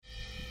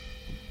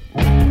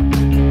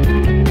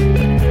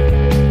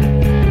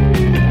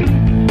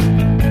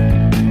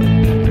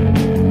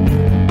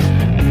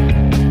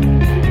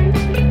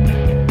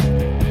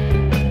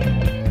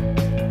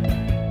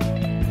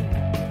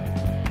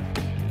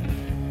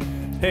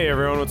Hey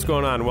everyone, what's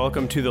going on?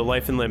 Welcome to the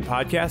Life and Limb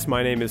podcast.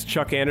 My name is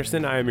Chuck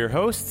Anderson. I am your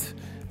host.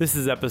 This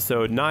is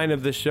episode 9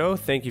 of the show.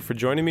 Thank you for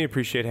joining me.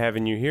 Appreciate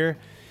having you here.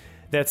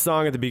 That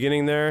song at the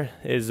beginning there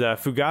is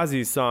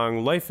Fugazi's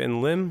song, Life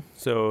and Limb.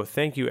 So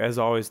thank you, as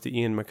always, to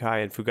Ian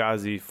MacKaye and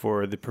Fugazi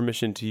for the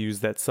permission to use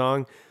that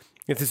song.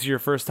 If this is your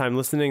first time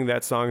listening,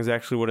 that song is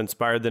actually what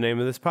inspired the name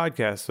of this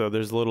podcast. So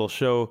there's a little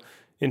show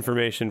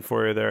information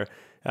for you there.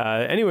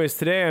 Anyways,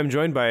 today I'm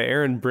joined by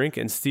Aaron Brink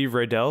and Steve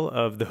Rydell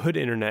of The Hood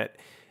Internet.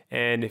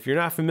 And if you're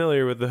not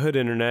familiar with The Hood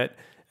Internet,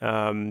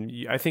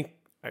 I think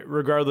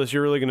regardless,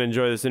 you're really going to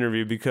enjoy this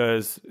interview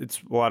because it's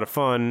a lot of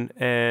fun,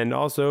 and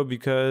also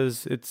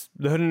because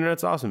The Hood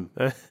Internet's awesome.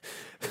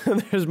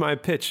 There's my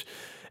pitch,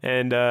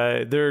 and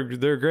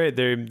they're great.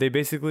 They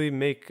basically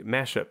make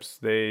mashups.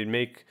 They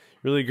make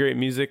really great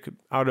music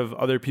out of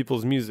other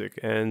people's music,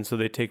 and so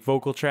they take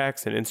vocal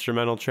tracks and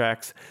instrumental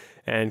tracks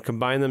and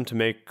combine them to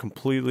make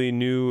completely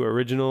new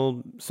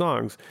original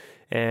songs.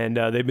 And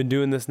they've been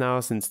doing this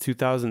now since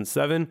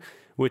 2007,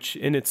 which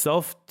in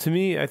itself, to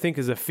me, I think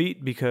is a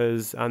feat,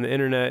 because on the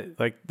internet,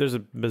 like, there's a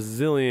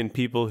bazillion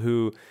people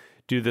who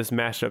do this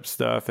mashup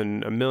stuff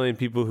and a million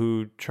people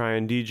who try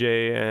and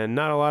DJ, and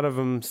not a lot of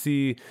them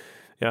see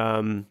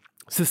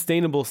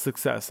sustainable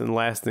success and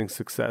lasting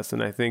success.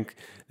 And I think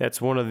that's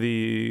one of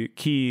the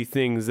key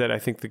things that I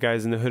think the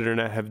guys in the Hood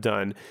Internet have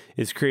done,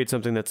 is create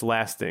something that's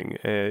lasting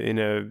in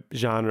a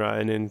genre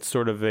and in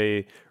sort of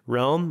a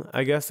realm,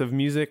 I guess, of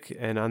music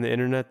and on the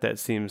internet that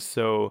seems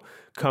so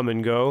come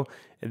and go.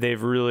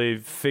 They've really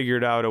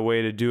figured out a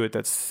way to do it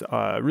that's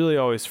really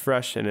always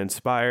fresh and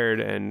inspired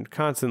and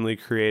constantly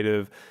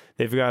creative.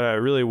 They've got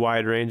a really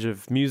wide range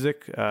of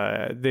music.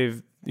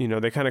 They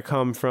kind of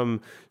come from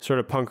sort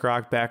of punk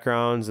rock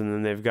backgrounds, and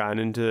then they've gotten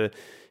into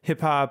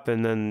hip hop,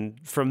 and then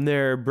from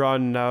there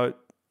broadened out,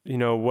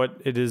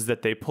 what it is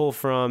that they pull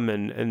from.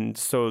 And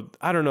so,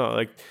 I don't know,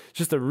 like,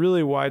 just a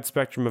really wide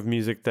spectrum of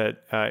music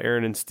that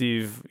Aaron and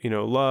Steve,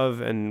 love,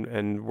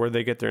 and where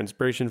they get their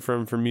inspiration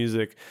from for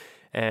music.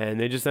 And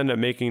they just end up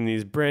making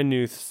these brand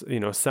new,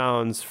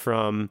 sounds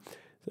from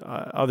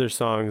other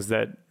songs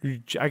that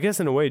I guess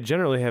in a way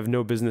generally have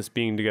no business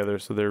being together.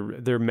 So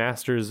they're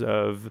masters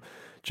of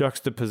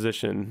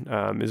juxtaposition,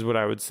 is what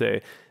I would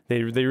say.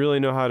 They really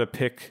know how to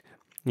pick,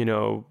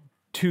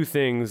 two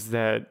things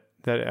that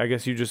I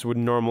guess you just would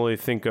normally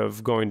think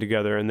of going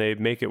together, and they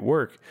make it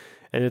work.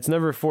 And it's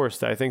never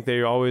forced. I think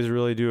they always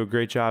really do a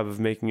great job of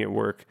making it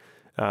work,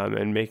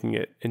 and making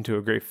it into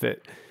a great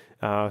fit.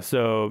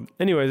 So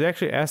anyways, I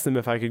actually asked them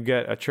if I could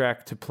get a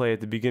track to play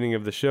at the beginning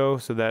of the show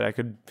so that I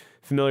could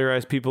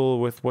familiarize people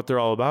with what they're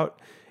all about.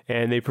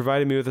 And they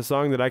provided me with a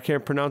song that I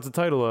can't pronounce the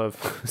title of.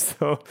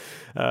 So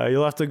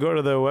you'll have to go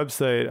to the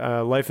website,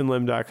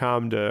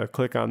 lifeandlimb.com, to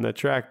click on the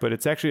track. But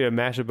it's actually a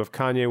mashup of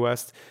Kanye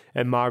West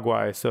and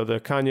Mogwai. So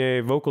the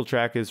Kanye vocal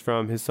track is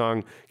from his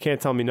song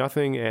Can't Tell Me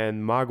Nothing,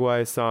 and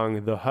Mogwai's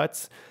song The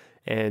Huts.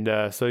 And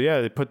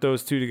they put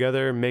those two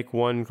together, make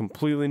one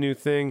completely new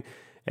thing.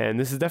 And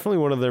this is definitely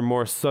one of their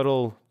more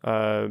subtle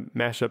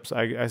mashups,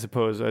 I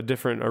suppose, a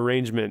different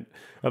arrangement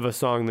of a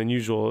song than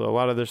usual. A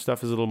lot of their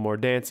stuff is a little more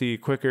dancey,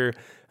 quicker,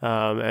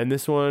 and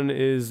this one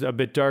is a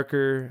bit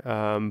darker,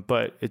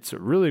 but it's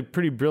really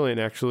pretty brilliant,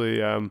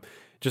 actually.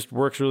 Just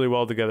works really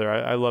well together.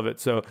 I love it.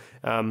 So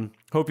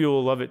hope you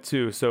will love it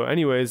too. So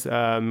anyways,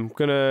 I'm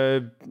going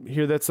to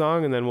hear that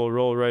song, and then we'll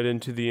roll right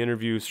into the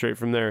interview straight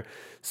from there.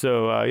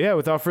 So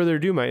without further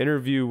ado, my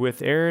interview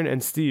with Aaron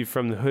and Steve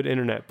from the Hood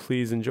Internet.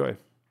 Please enjoy.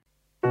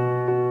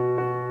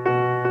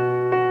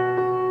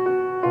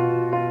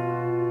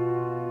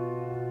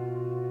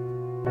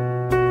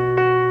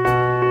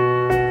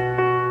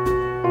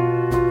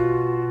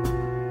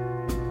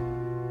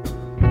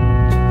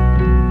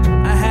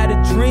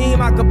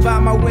 Buy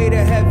my way to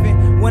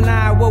heaven. When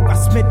I awoke, I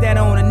spent that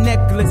on a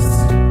necklace.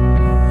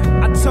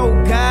 I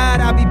told God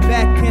I'll be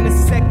back in a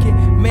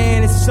second.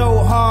 Man, it's so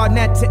hard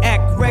not to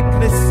act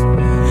reckless.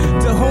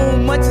 To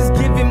whom much is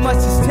given, much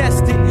is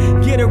tested.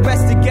 Get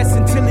arrested, guess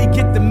until he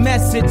get the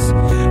message.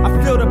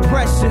 I feel the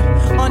pressure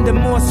under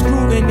more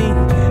scrutiny.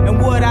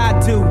 And what I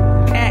do,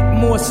 act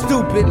more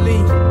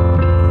stupidly.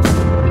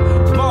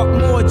 Bought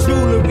more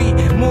jewelry,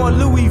 more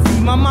Louis V.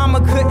 My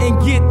mama couldn't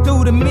get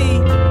through to me.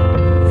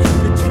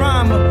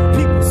 Drama,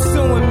 people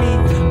suing me.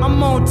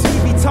 I'm on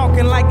TV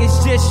talking like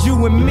it's just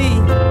you and me.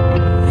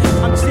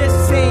 I'm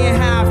just saying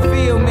how I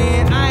feel,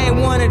 man. I ain't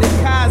one of the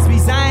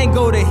Cosbys, I ain't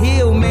go to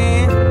Hill,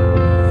 man.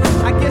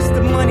 I guess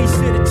the money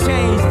should have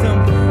changed them.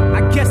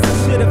 I guess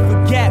I should have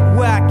forgot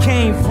where I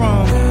came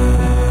from.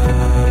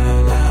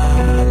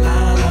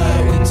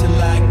 Wait till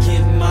I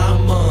get my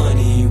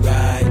money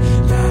right.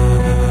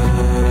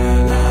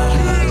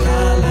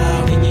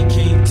 And you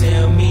can't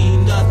tell me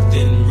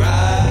nothing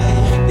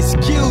right.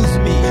 Excuse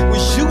me,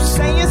 was you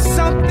saying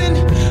something?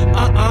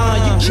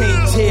 You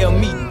can't tell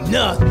me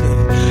nothing.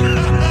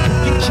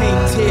 You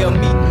can't tell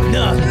me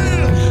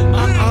nothing.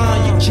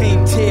 You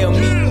can't tell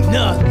me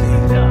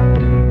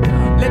nothing.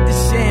 Let the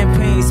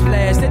champagne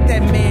splash, let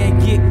that man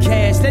get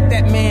cash, let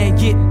that man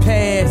get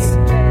past.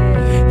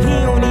 He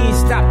don't even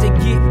stop to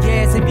get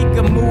gas. If he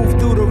can move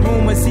through the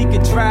rumors he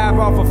could drive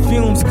off of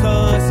fumes,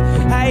 cuz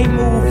how he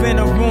move in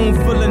a room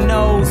full of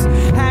no's,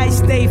 how he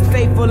stay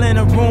faithful in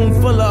a room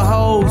full of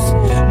hoes.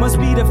 Must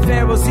be the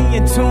pharaohs, he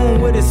in tune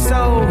with his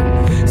soul.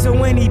 So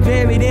when he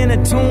buried in a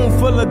tomb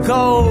full of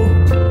gold,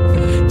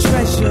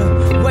 treasure,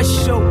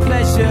 what's your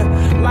pleasure?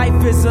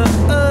 Life is a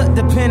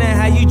depending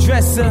how you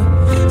dress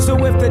her.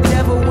 So if the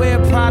devil wear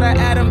Prada,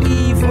 Adam,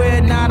 Eve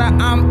wear nada,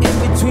 I'm in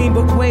between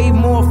but way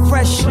more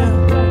fresher,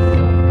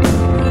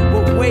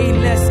 with way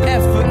less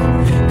effort.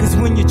 Cause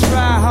when you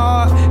try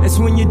hard, that's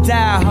when you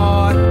die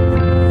hard.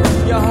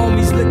 Your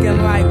homies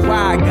looking like,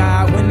 why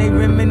God, when they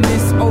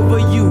reminisce over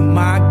you,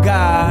 my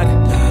God.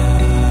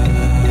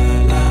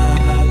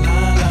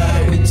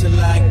 Wait till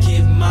I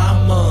give my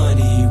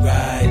money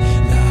right.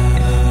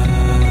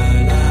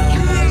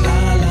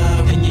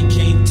 And you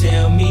can't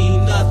tell me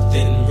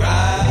nothing,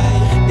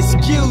 right?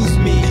 Excuse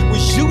me,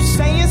 was you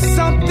saying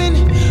something?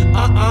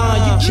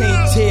 You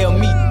can't tell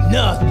me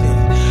nothing.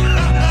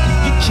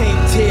 You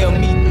can't tell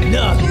me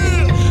nothing.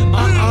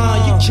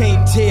 You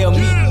can't tell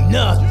me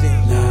nothing.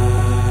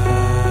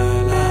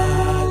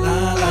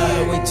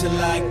 Wait till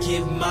I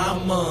give my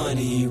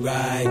money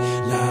right.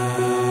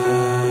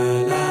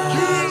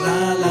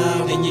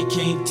 Then you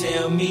can't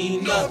tell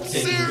me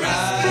nothing,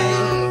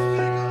 right?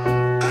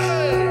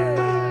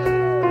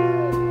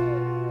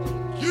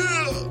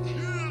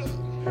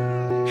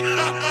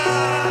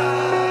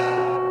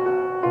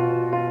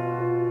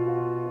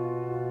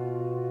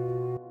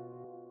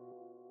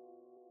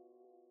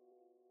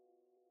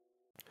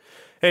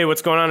 Hey,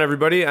 what's going on,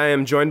 everybody? I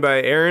am joined by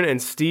Aaron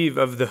and Steve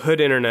of the Hood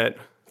Internet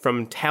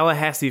from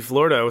Tallahassee,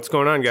 Florida. What's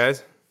going on,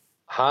 guys?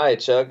 Hi,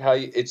 Chuck. How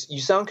you?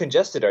 You sound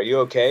congested. Are you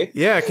okay?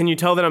 Yeah, can you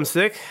tell that I'm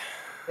sick?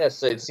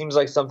 Yes, it seems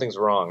like something's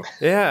wrong.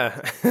 Yeah,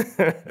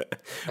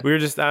 we were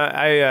just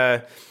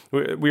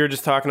we were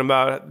just talking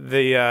about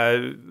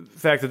the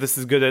fact that this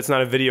is good that it's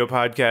not a video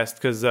podcast,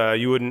 because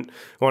you wouldn't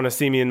want to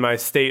see me in my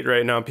state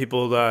right now.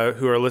 People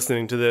who are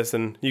listening to this,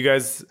 and you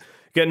guys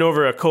getting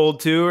over a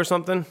cold too or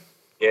something?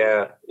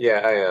 Yeah,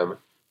 I am.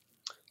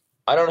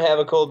 I don't have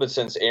a cold, but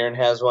since Aaron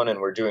has one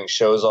and we're doing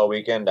shows all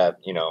weekend,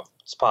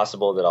 it's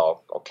possible that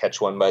I'll catch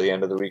one by the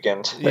end of the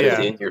weekend. Yeah.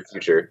 In your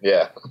future.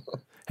 Yeah.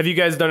 Have you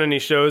guys done any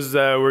shows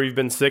where you've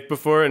been sick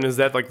before, and is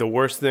that like the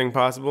worst thing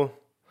possible?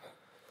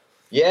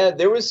 Yeah,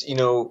 there was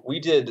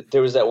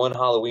that one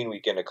Halloween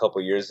weekend a couple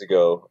years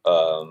ago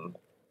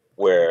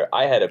where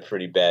I had a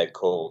pretty bad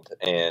cold,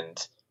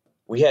 and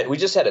we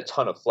just had a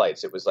ton of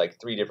flights. It was like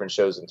 3 different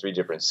shows in 3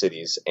 different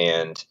cities,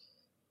 and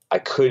I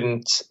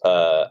couldn't,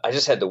 I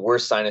just had the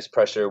worst sinus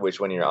pressure,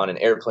 which when you're on an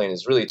airplane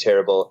is really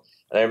terrible.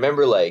 And I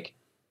remember like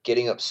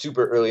getting up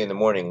super early in the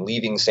morning,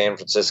 leaving San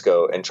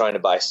Francisco and trying to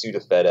buy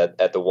Sudafed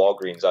at the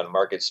Walgreens on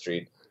Market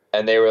Street.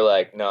 And they were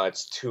like, no,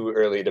 it's too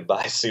early to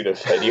buy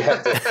Sudafed. You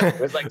have to, it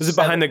was like, was it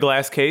behind the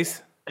glass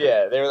case?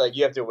 Yeah. They were like,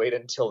 you have to wait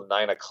until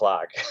 9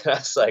 o'clock. I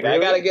was like, Really? I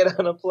got to get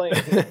on a plane.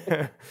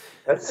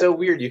 That's so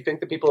weird. You think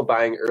the people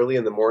buying early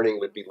in the morning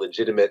would be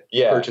legitimate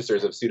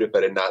purchasers of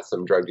Sudafed and not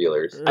some drug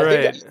dealers.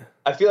 Right.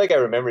 I feel like I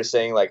remember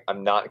saying like,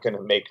 I'm not going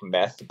to make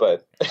meth,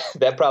 but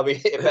that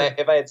probably,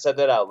 if I had said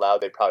that out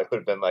loud, they probably would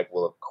have been like,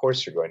 well, of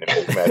course you're going to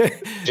make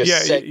meth.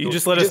 You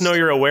just let us know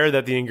you're aware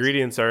that the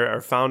ingredients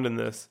are found in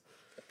this.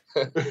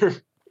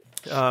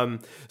 So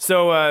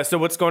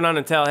what's going on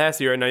in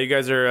Tallahassee right now? You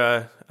guys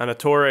are on a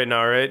tour right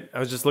now, right? I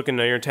was just looking.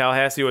 You're in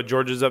Tallahassee. What,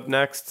 Georgia's up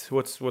next?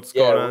 What's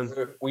going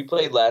on? We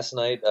played last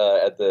night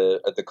at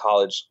the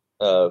college,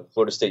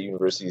 Florida State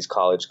University's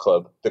college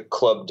club, the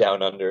Club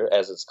Down Under,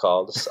 as it's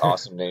called. It's an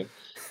awesome name.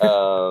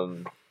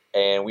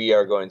 And we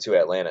are going to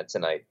Atlanta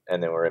tonight,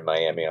 and then we're in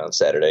Miami on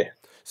Saturday.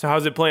 So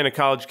how's it playing a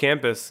college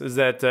campus? Is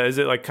that is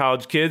it like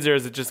college kids, or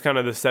is it just kind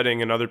of the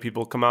setting and other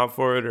people come out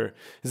for it, or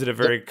is it a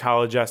very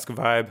college-esque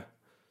vibe?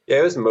 Yeah,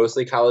 it was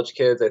mostly college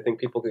kids. I think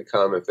people could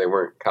come if they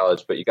weren't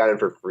college, but you got in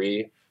for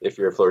free if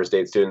you're a Florida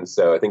State student.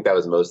 So I think that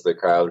was most of the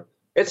crowd.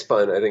 It's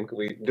fun. I think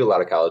we do a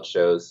lot of college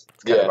shows.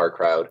 It's kind of our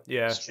crowd.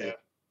 Yeah.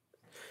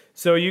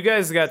 So you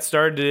guys got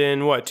started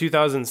in what,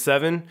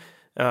 2007? Is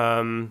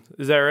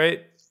that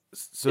right?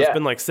 So it's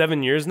been like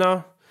 7 years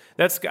now.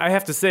 I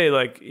have to say,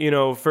 like,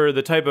 for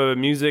the type of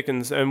music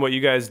and what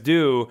you guys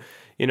do,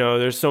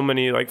 there's so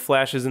many like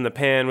flashes in the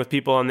pan with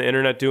people on the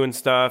internet doing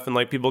stuff, and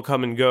like people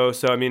come and go.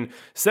 So, I mean,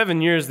 7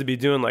 years to be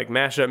doing like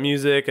mashup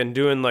music and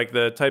doing like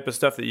the type of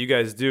stuff that you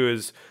guys do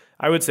is,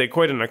 I would say,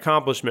 quite an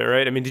accomplishment,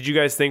 right? I mean, did you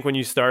guys think when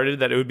you started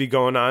that it would be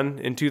going on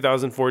in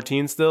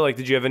 2014 still? Like,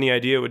 did you have any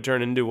idea it would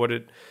turn into what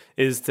it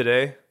is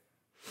today?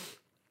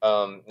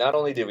 Not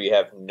only did we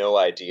have no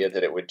idea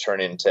that it would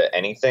turn into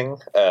anything,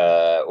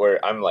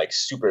 where I'm like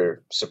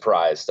super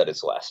surprised that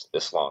it's lasted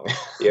this long.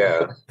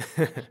 Yeah.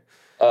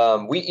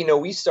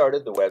 We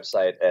started the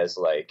website as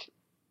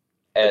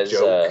a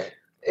joke.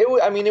 It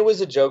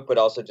was a joke, but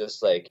also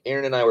just like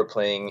Aaron and I were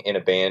playing in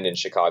a band in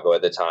Chicago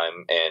at the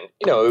time, and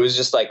it was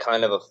just like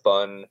kind of a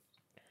fun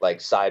like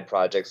side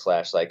project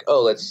 / like,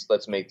 oh,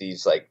 let's make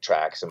these like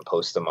tracks and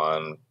post them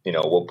on,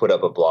 we'll put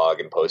up a blog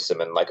and post them,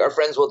 and like our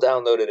friends will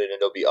download it and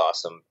it'll be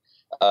awesome.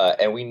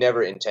 And we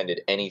never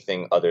intended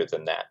anything other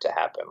than that to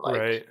happen. Like,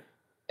 right.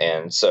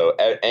 And so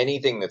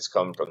anything that's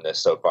come from this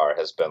so far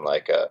has been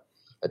like a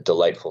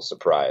delightful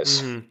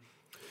surprise. Mm-hmm.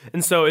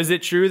 And so is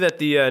it true that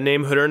the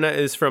name Hooderna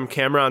is from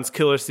Cameron's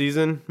Killer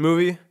Season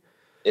movie?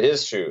 It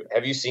is true.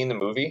 Have you seen the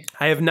movie?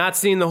 I have not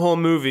seen the whole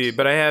movie,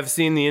 but I have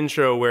seen the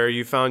intro where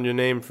you found your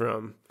name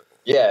from.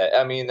 Yeah,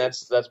 I mean,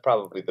 that's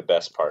probably the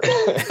best part.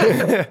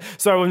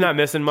 So I'm not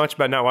missing much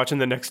by not watching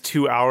the next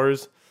 2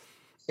 hours.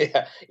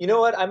 Yeah. You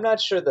know what? I'm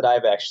not sure that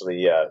I've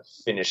actually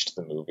finished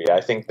the movie. I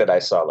think that I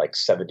saw like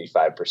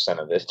 75%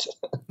 of it.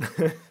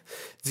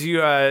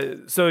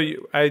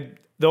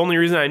 The only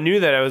reason I knew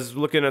that, I was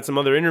looking at some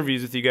other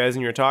interviews with you guys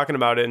and you were talking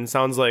about it, and it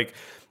sounds like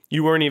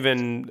you weren't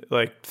even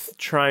like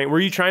trying. Were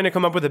you trying to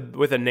come up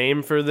with a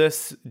name for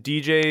this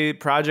DJ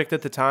project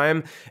at the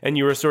time, and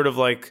you were sort of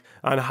like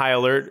on high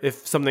alert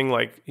if something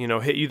like, you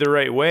know, hit you the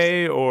right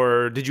way,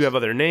 or did you have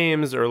other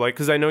names, or like,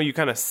 because I know you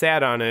kind of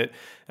sat on it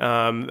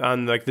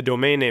on like the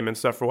domain name and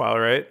stuff for a while,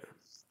 right?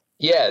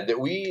 Yeah, that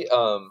we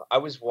I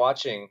was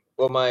watching.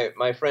 Well,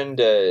 my friend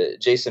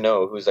Jason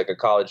O, who's like a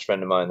college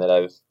friend of mine that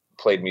I've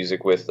played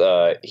music with,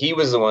 he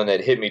was the one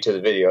that hit me to the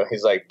video.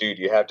 He's like, dude,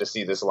 you have to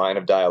see this line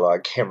of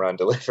dialogue Cameron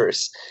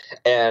delivers.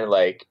 And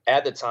like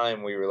at the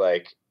time we were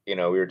like, you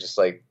know, we were just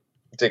like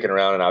dicking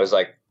around, and I was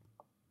like,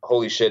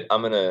 holy shit,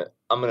 I'm gonna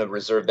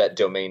reserve that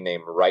domain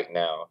name right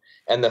now.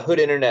 And the Hood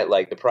Internet,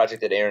 like the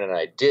project that Aaron and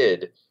I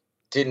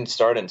didn't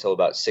start until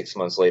about 6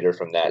 months later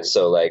from that.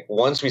 So like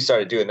once we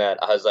started doing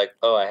that, I was like,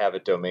 oh, I have a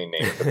domain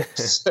name for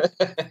this.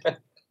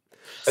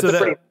 That's a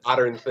pretty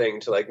modern thing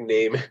to like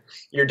name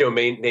your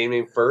domain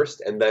name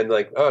first, and then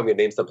like, oh, I'm gonna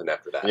name something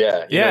after that.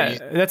 Yeah, yeah,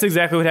 that's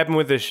exactly what happened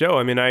with this show.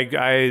 I mean,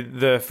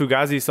 the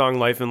Fugazi song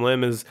 "Life and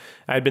Limb" is,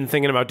 I'd been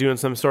thinking about doing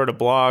some sort of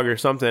blog or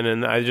something,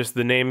 and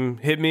the name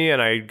hit me,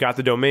 and I got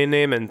the domain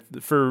name, and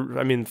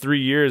for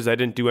 3 years I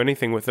didn't do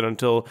anything with it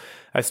until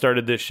I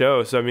started this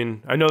show. So I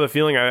mean, I know the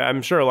feeling.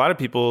 I'm sure a lot of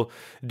people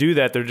do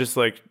that. They're just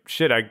like,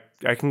 shit, I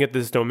can get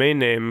this domain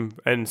name,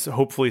 and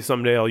hopefully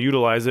someday I'll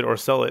utilize it or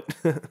sell it.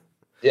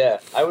 Yeah,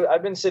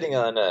 I've been sitting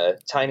on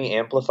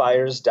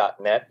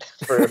tinyamplifiers.net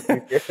for a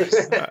few years.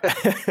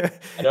 I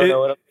don't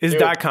know what is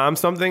 .com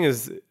something?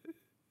 Is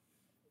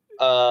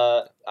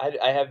I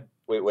have.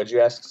 Wait, what'd you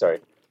ask?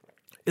 Sorry.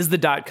 Is the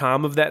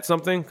 .com of that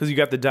something? Because you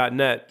got the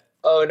 .net.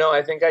 Oh no,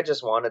 I think I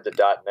just wanted the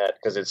 .net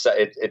because it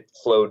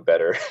flowed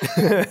better.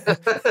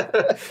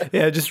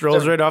 Yeah, it just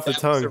rolls right off the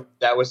tongue.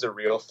 That was a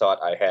real thought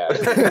I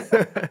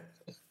had.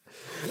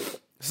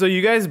 So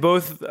you guys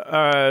both,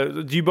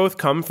 do you both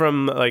come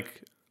from like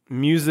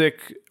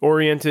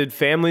music-oriented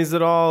families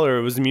at all, or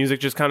was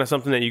music just kind of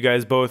something that you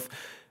guys both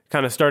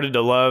kind of started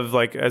to love,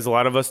 like as a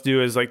lot of us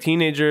do as like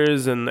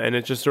teenagers, and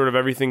it just sort of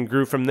everything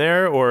grew from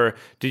there? Or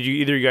did you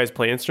either you guys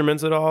play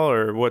instruments at all,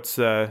 or what's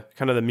kind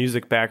of the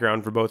music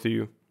background for both of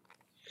you?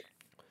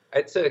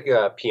 I took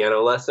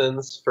piano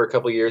lessons for a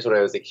couple years when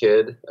I was a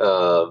kid,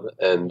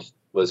 and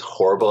was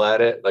horrible at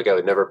it. Like I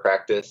would never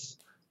practice.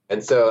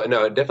 And so,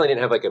 no, I definitely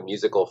didn't have like a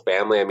musical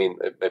family. I mean,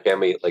 my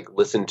family like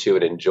listened to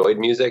and enjoyed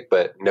music,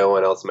 but no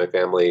one else in my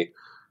family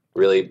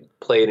really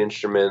played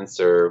instruments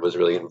or was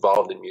really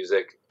involved in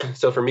music.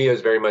 So for me, it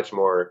was very much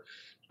more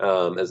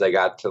as I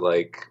got to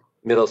like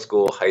middle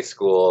school, high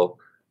school,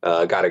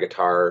 got a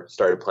guitar,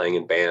 started playing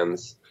in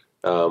bands,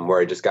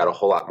 where I just got a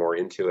whole lot more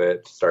into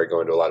it, started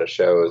going to a lot of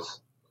shows.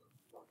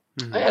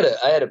 Mm-hmm.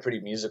 I had a pretty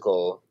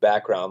musical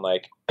background.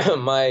 Like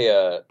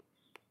my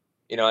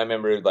I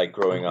remember like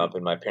growing up,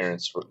 and my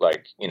parents were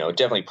like,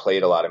 definitely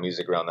played a lot of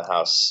music around the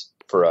house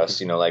for us.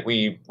 Like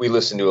we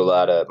listened to a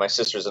lot of, my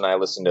sisters and I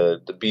listened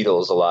to the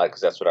Beatles a lot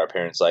because that's what our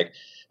parents like.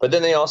 But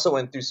then they also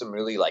went through some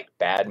really like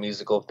bad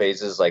musical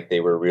phases. Like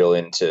they were real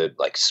into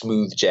like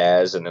smooth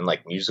jazz and then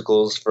like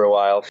musicals for a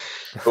while.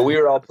 But we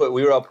were all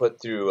put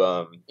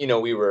through,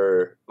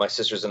 my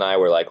sisters and I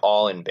were like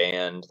all in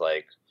band.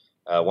 Like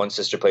one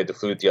sister played the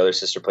flute, the other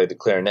sister played the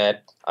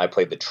clarinet. I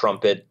played the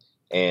trumpet.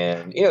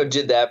 And,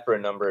 did that for a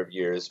number of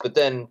years. But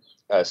then,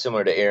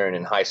 similar to Aaron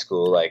in high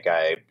school, like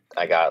I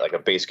got like a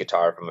bass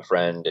guitar from a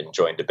friend and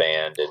joined a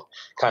band and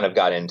kind of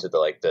got into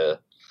the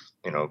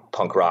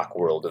punk rock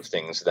world of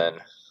things then.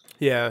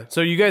 Yeah.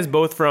 So you guys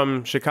both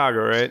from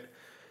Chicago, right?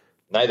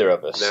 Neither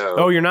of us. No.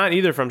 Oh, you're not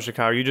either from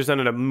Chicago. You just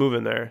ended up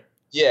moving there.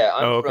 Yeah,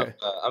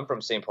 I'm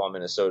from St. Paul,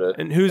 Minnesota.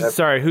 And who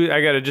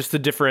I got to, just to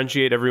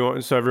differentiate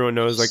everyone so everyone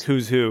knows like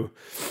who's who.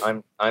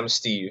 I'm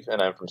Steve,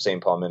 and I'm from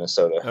St. Paul,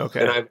 Minnesota.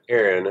 Okay. And I'm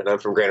Aaron, and I'm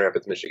from Grand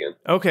Rapids, Michigan.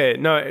 Okay.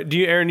 No,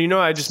 Aaron,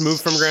 I just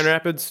moved from Grand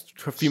Rapids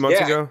a few months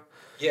ago?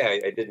 Yeah,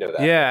 I did know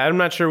that. Yeah, I'm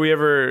not sure we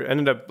ever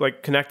ended up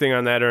like connecting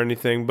on that or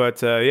anything, but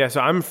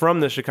so I'm from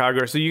the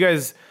Chicago. So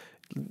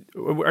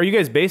are you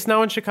guys based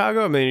now in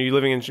Chicago? I mean,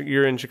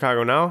 you're in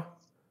Chicago now?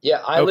 Yeah,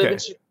 I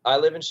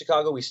live in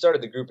Chicago. We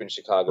started the group in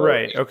Chicago.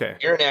 Right. Okay.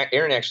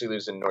 Aaron actually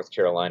lives in North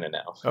Carolina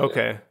now.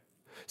 Okay.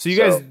 So you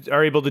guys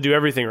are able to do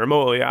everything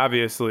remotely,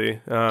 obviously.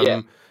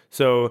 Yeah.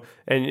 So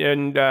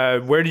and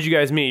where did you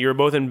guys meet? You were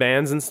both in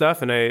bands and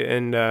stuff,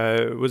 and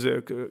was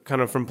it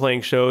kind of from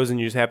playing shows and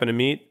you just happened to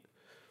meet?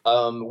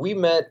 We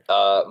met.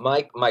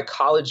 My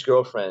college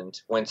girlfriend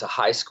went to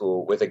high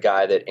school with a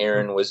guy that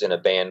Aaron was in a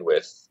band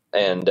with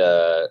And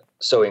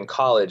so in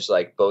college,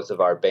 like both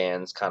of our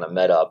bands kind of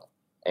met up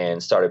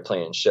and started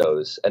playing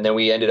shows. And then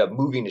we ended up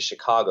moving to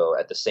Chicago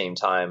at the same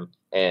time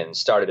and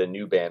started a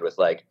new band with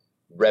like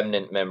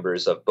remnant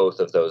members of both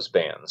of those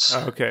bands.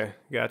 Okay,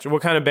 gotcha.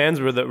 What kind of bands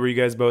were you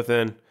guys both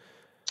in?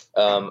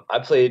 I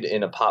played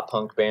in a pop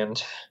punk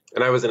band.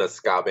 And I was in a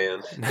ska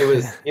band. It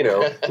was, you know.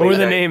 What were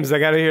the names? I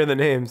got to hear the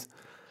names.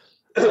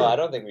 Well, I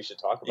don't think we should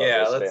talk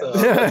about this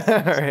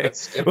band. All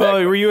right.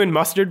 Well, were you in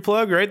Mustard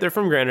Plug, right? They're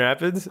from Grand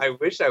Rapids. I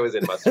wish I was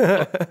in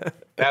Mustard Plug.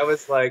 That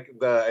was like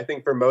I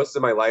think for most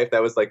of my life,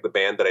 that was like the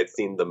band that I'd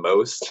seen the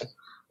most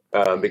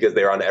because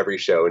they were on every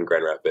show in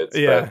Grand Rapids.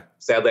 Yeah. But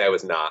sadly, I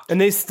was not. And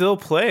they still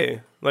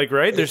play, like,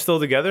 right? They're still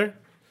together?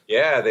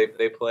 Yeah, they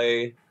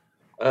play.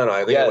 I don't know.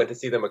 I think I went to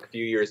see them a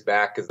few years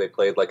back because they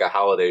played like a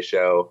holiday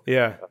show.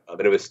 Yeah,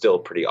 but it was still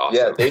pretty awesome.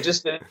 Yeah, they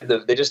just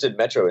did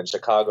Metro in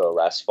Chicago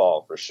last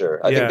fall for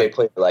sure. I think they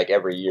play like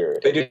every year.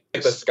 They do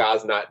the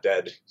Ska's Not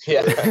Dead.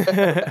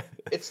 Yeah,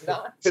 it's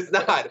not. It's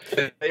not.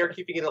 They are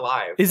keeping it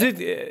alive. Is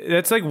it?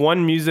 That's like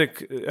one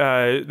music.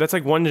 That's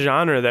like one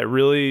genre that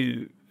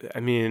really, I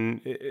mean,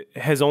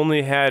 has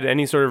only had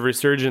any sort of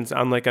resurgence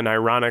on like an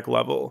ironic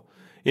level.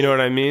 You know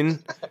what I mean?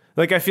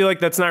 Like, I feel like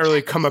that's not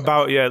really come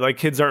about yet. Like,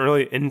 kids aren't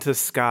really into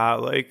ska,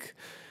 like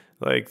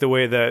the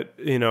way that,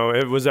 you know,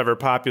 it was ever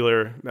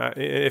popular,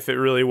 if it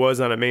really was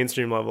on a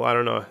mainstream level. I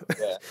don't know.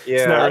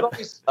 Yeah.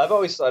 I've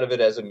always thought of it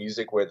as a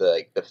music where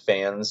the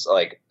fans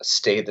like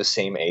stay the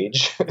same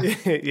age.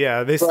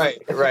 Yeah,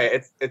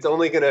 right. It's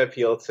only going to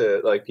appeal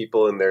to like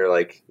people in their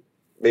like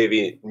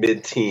maybe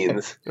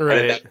mid-teens,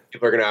 right? And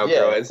people are going to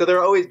outgrow it. And so there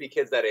will always be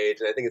kids that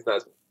age, and I think it's not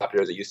as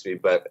popular as it used to be.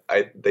 But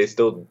they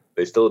still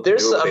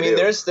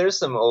there's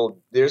some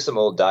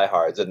old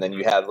diehards, and then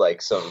you have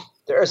like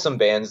there are some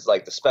bands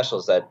like the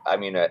Specials that I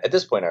mean at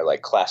this point are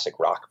like classic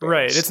rock bands.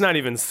 Right. It's not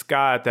even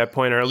ska at that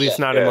point, or at least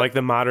not in like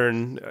the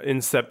modern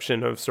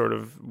inception of sort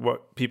of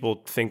what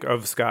people think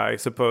of ska, I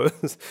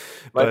suppose.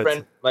 My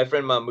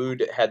friend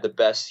Mahmoud had the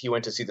best. He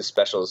went to see the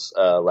Specials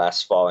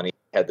last fall, and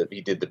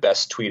he did the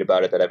best tweet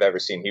about it that I've ever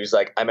seen. He was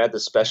like, "I'm at the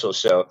Special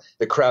show.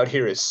 The crowd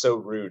here is so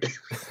rude."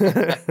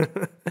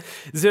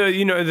 So,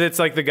 you know, it's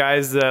like the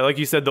guys, like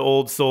you said, the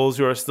old souls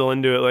who are still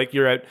into it. Like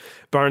you're at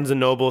Barnes and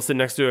Noble sitting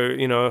next to a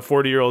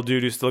 40-year-old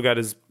dude who's still got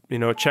his,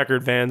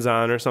 checkered Vans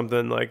on or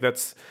something. Like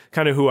that's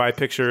kind of who I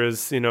picture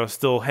as,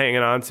 still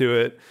hanging on to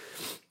it.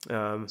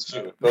 It's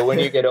true. But when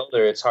you get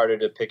older, it's harder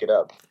to pick it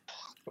up.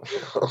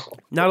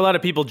 Not a lot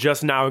of people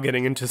just now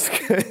getting into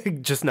ska,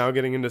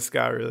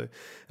 really.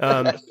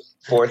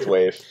 Fourth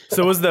wave.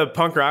 So was the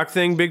punk rock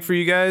thing big for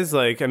you guys?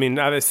 Like, I mean,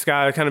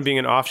 ska kind of being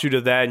an offshoot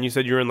of that, and you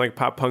said you were in like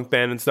pop punk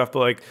band and stuff, but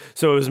like,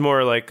 so it was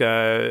more like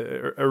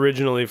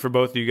originally for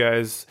both of you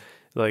guys,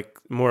 like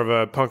more of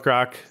a punk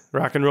rock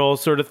and roll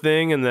sort of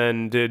thing, and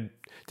then did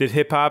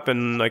hip hop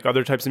and like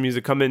other types of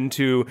music come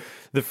into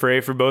the fray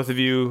for both of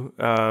you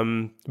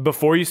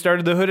before you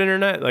started the Hood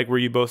Internet? Like, were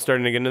you both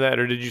starting to get into that,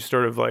 or did you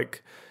sort of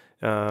like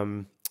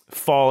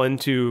fall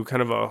into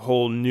kind of a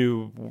whole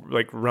new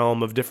like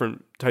realm of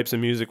different types of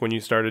music when you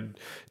started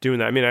doing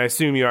that? I mean, I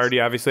assume you already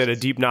obviously had a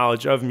deep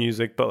knowledge of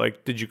music, but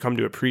like, did you come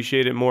to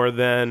appreciate it more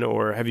then,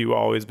 or have you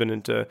always been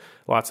into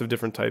lots of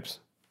different types?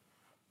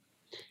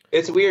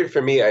 It's weird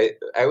for me.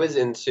 I was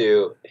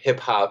into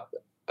hip hop,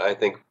 I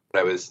think,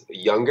 when I was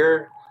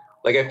younger.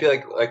 Like, I feel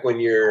like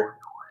when you're,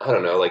 I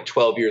don't know, like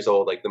 12 years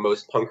old, like the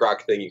most punk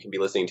rock thing you can be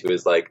listening to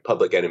is like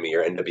Public Enemy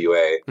or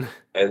NWA.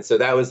 And so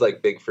that was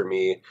like big for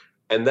me.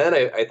 And then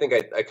I think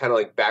I kind of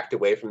like backed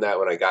away from that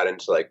when I got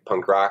into like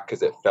punk rock,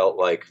 because it felt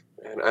like,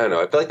 I don't know,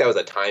 I felt like that was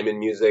a time in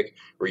music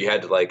where you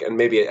had to like, and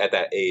maybe at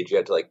that age you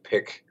had to like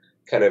pick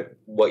kind of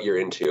what you're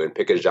into and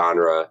pick a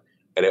genre,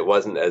 and it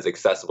wasn't as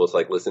accessible to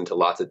like listen to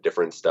lots of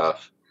different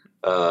stuff.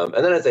 And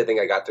then as I think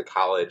I got to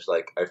college,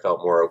 like I felt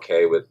more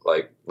okay with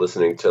like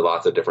listening to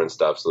lots of different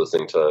stuff. So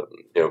listening to,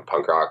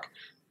 punk rock,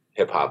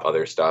 hip hop,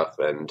 other stuff.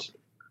 And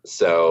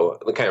so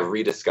kind of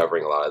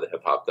rediscovering a lot of the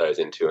hip hop that I was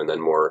into, and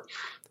then more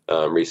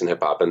recent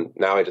hip hop. And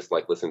now I just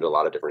like listen to a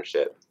lot of different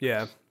shit.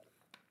 Yeah.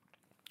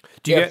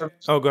 Go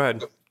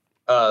ahead.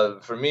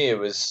 For me, it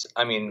was,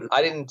 I mean,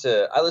 I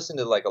listened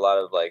to like a lot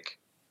of like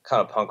kind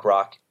of punk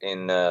rock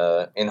in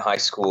high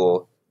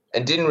school,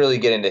 and didn't really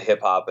get into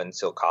hip hop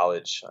until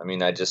college. I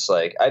mean, I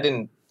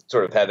didn't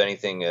sort of have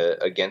anything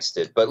against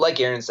it, but like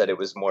Aaron said, it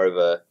was more of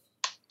a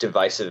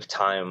divisive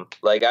time.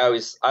 Like I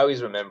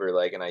always remember,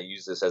 like, and I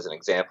use this as an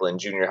example, in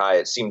junior high,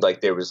 it seemed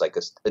like there was like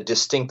a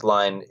distinct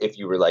line if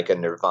you were like a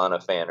Nirvana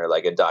fan or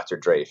like a Dr.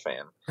 Dre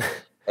fan.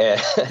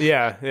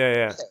 Yeah.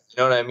 You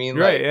know what I mean?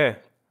 Right. Like, yeah.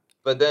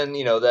 But then,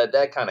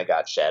 that kind of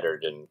got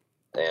shattered.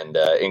 And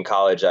in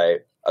college, a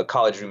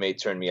college roommate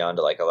turned me on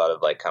to like a lot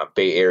of like kind of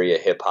Bay Area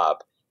hip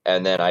hop.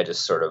 And then I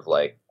just sort of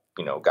like,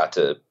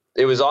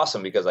 it was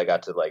awesome because I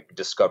got to like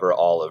discover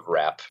all of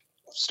rap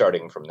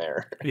starting from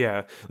there.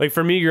 Yeah. Like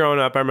for me growing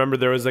up, I remember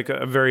there was like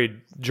a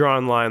very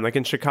drawn line. Like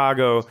in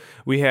Chicago,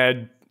 we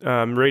had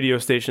radio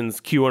stations,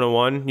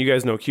 Q101. You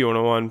guys know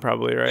Q101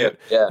 probably, right?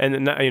 Yeah.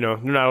 And they're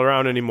not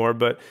around anymore,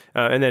 but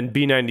and then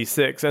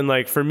B96. And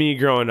like for me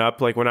growing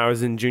up, like when I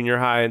was in junior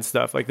high and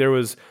stuff, like there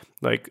was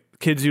like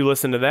kids who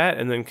listen to that,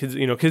 and then kids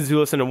who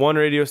listen to one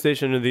radio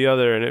station or the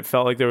other, and it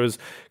felt like there was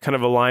kind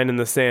of a line in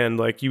the sand.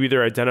 Like you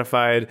either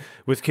identified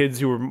with kids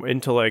who were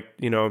into like,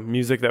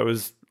 music that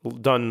was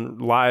done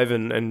live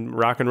and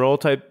rock and roll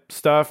type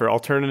stuff or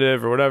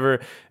alternative or whatever,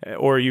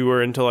 or you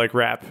were into like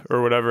rap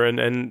or whatever.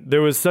 And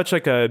there was such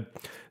a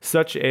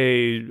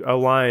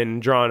line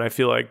drawn, I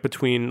feel like,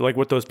 between like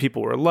what those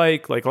people were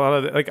like a lot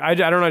of like, I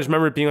don't know, I just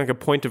remember it being like a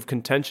point of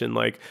contention,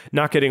 like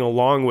not getting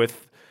along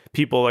with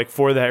people like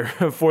for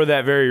that, for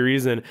that very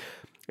reason.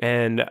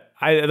 And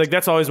I like,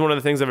 that's always one of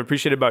the things I've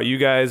appreciated about you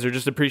guys, or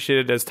just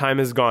appreciated as time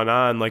has gone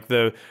on, like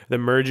the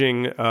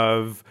merging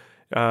of,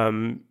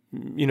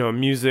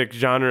 music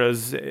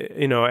genres,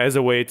 as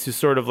a way to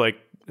sort of like,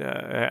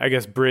 I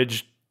guess,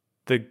 bridge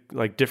the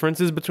like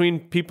differences between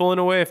people in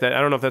a way. I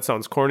don't know if that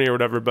sounds corny or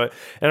whatever, but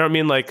I don't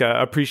mean like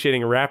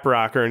appreciating rap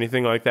rock or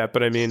anything like that.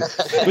 But I mean,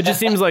 it just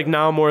seems like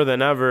now more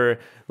than ever,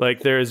 like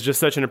there's just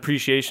such an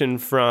appreciation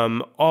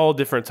from all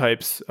different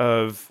types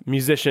of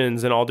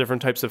musicians and all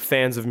different types of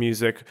fans of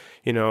music.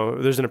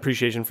 There's an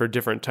appreciation for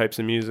different types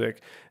of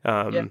music.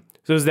 So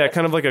is that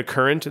kind of like a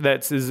current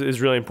that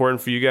is really important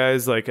for you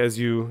guys? Like as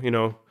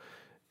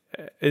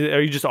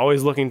are you just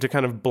always looking to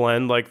kind of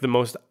blend like the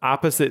most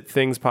opposite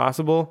things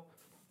possible?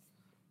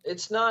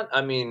 It's not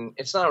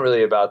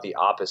really about the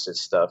opposite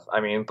stuff.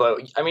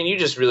 You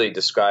just really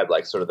described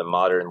like sort of the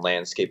modern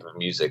landscape of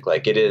music.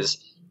 Like it is,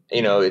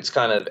 it's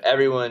kind of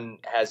everyone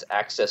has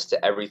access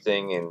to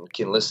everything and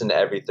can listen to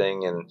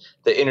everything. And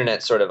the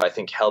internet sort of, I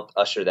think, helped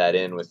usher that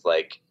in with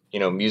like,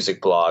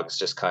 music blogs,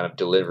 just kind of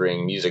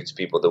delivering music to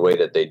people the way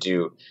that they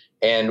do.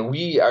 And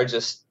we are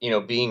just,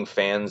 being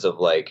fans of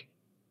like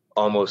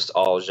almost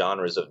all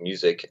genres of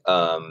music.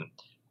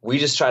 We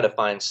just try to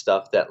find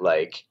stuff that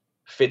like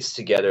fits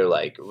together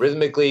like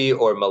rhythmically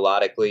or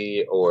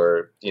melodically,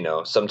 or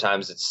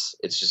sometimes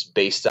it's just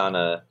based on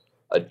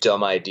a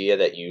dumb idea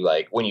that you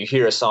like when you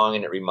hear a song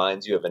and it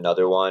reminds you of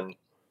another one,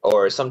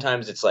 or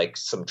sometimes it's like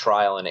some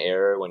trial and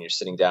error when you're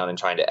sitting down and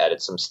trying to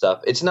edit some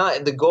stuff.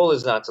 The goal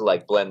is not to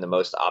like blend the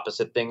most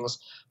opposite things,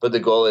 but the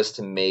goal is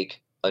to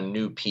make a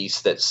new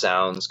piece that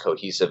sounds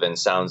cohesive and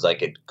sounds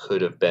like it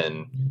could have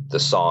been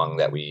the song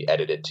that we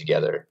edited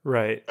together.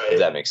 Right. If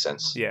that makes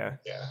sense. Yeah.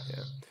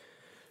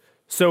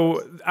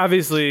 So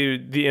obviously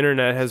the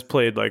internet has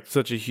played like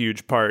such a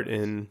huge part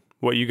in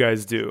what you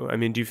guys do. I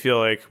mean, do you feel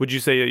like, would you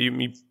say that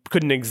you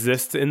couldn't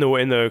exist in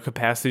the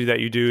capacity that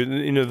you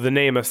do, the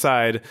name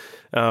aside,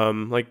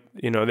 the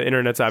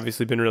internet's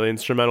obviously been really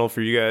instrumental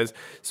for you guys.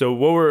 So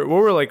what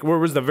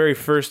was the very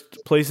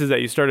first places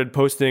that you started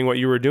posting what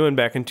you were doing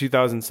back in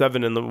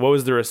 2007, and what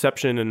was the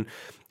reception,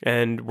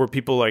 and were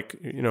people like,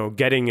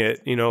 getting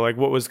it, like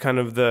what was kind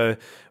of the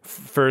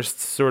first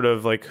sort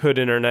of like hood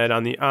internet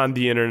on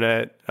the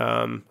internet,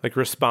 like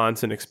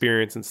response and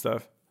experience and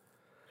stuff?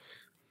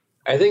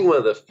 I think one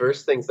of the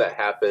first things that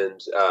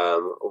happened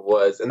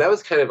and that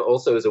was kind of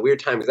also, it was a weird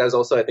time because that was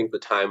also, I think, the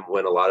time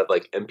when a lot of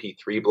like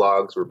MP3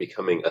 blogs were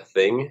becoming a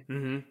thing.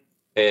 Mm-hmm.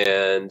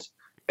 And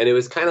it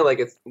was kind of like,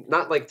 it's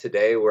not like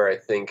today where I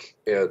think,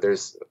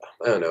 there's,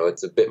 I don't know,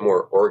 it's a bit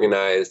more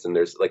organized and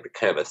there's like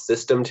kind of a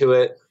system to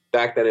it.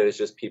 Back then it was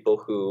just people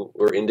who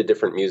were into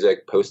different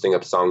music posting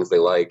up songs they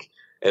like.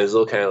 And it was a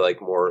little kind of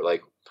like more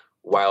like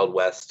Wild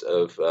West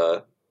of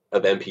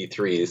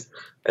MP3s.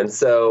 And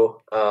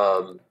so,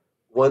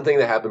 one thing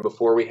that happened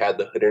before we had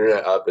the hood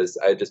internet up is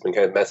I had just been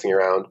kind of messing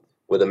around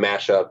with a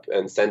mashup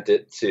and sent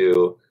it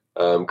to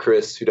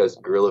Chris, who does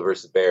Gorilla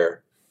vs.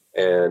 Bear,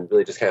 and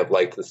really just kind of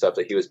liked the stuff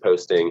that he was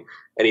posting.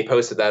 And he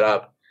posted that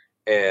up,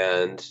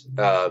 and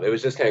it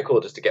was just kind of cool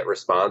just to get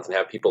response and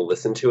have people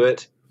listen to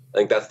it. I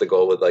think that's the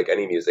goal with like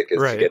any music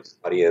is to get an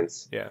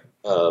audience. Yeah.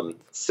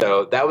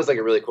 So that was like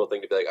a really cool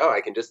thing to be like, oh,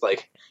 I can just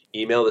like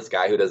email this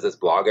guy who does this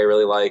blog I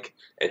really like,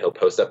 and he'll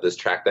post up this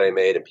track that I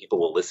made, and people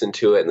will listen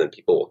to it, and then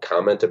people will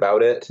comment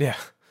about it. Yeah.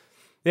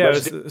 Yeah.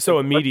 It's so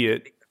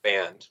immediate.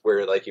 Band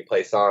where like you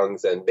play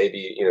songs and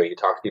maybe, you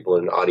talk to people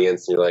in an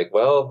audience and you're like,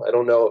 well, I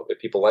don't know if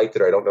people liked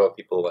it, or I don't know if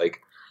people like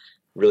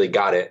really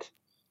got it.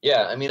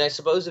 Yeah. I mean, I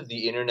suppose if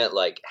the internet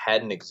like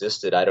hadn't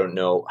existed, I don't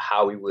know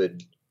how we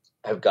would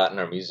have gotten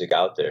our music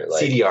out there.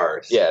 Like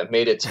CDRs. Yeah,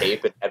 made a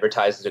tape and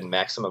advertised it in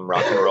Maximum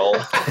Rock and Roll.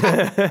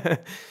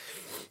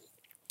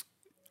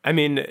 I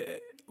mean,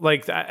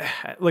 like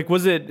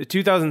was it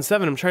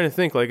 2007? I'm trying to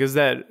think. Like, was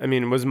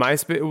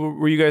MySpace?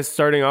 Were you guys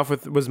starting off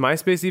with? Was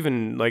MySpace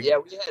even like? Yeah,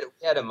 we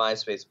had a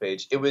MySpace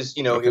page. It was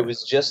It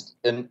was just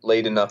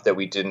late enough that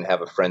we didn't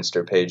have a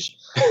Friendster page.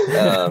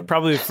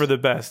 Probably for the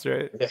best,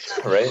 right? Yeah,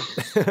 right.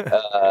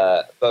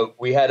 But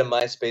we had a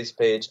MySpace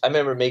page. I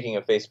remember making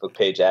a Facebook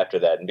page after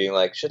that and being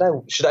like, should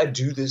I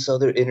do this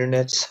other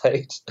internet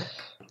site?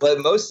 But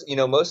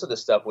most of the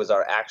stuff was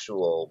our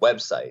actual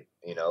website.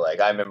 Like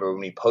I remember when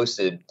we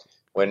posted.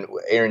 When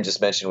Aaron just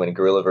mentioned when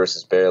Gorilla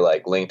vs. Bear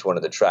like linked one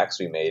of the tracks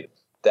we made,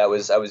 I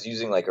was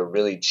using like a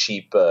really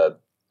cheap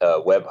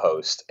web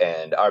host,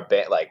 and our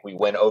band we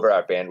went over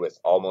our bandwidth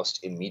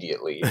almost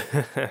immediately,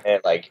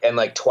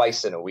 and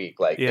twice in a week,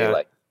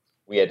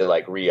 we had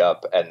to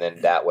re-up, and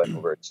then that went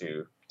over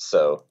too.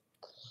 So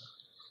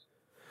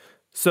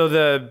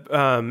So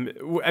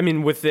I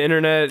mean, with the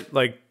internet,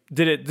 like,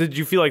 did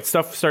you feel like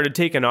stuff started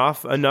taking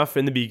off enough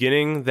in the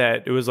beginning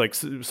that it was like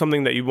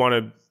something that you want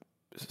to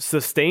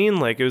sustain?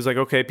 Like, it was like,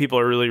 okay, people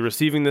are really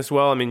receiving this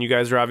well. I mean, you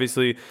guys are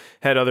obviously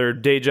had other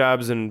day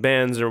jobs and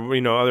bands or,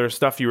 other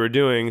stuff you were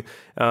doing.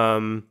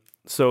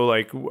 So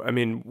like, I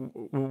mean,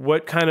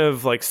 what kind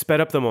of like sped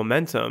up the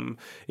momentum,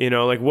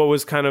 like what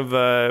was kind of,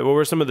 what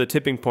were some of the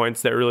tipping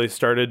points that really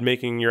started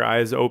making your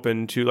eyes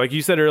open to, like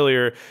you said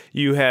earlier,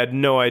 you had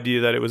no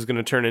idea that it was going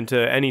to turn into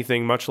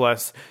anything, much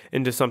less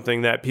into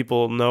something that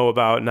people know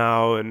about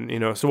now.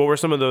 And, so what were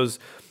some of those,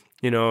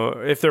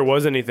 if there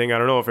was anything, I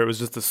don't know if it was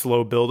just a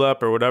slow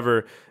buildup or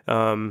whatever,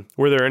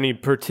 were there any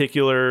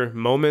particular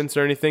moments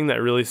or anything that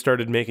really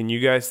started making you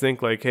guys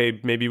think like, hey,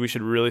 maybe we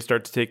should really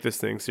start to take this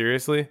thing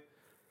seriously?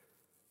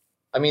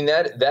 I mean,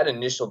 that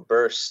initial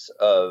burst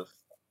of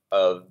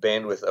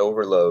bandwidth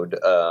overload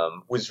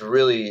was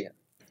really,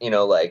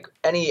 like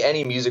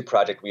any music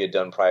project we had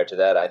done prior to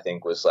that, I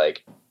think was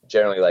like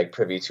generally like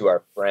privy to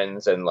our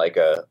friends and like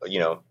a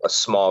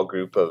small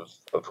group of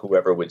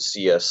whoever would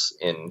see us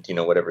in,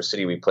 whatever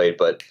city we played.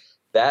 But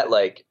that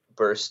like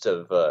burst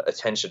of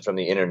attention from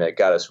the internet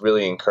got us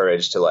really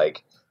encouraged to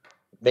like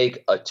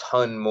make a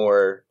ton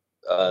more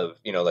of,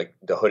 like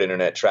the Hood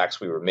Internet tracks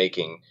we were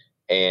making.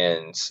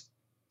 And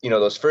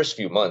those first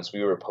few months,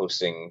 we were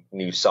posting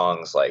new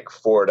songs like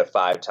 4 to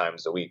 5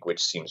 times a week,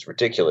 which seems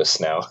ridiculous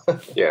now.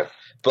 Yeah.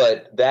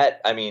 But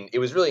it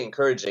was really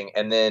encouraging.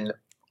 And then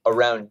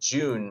around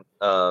June,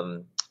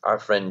 our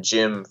friend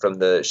Jim from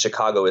the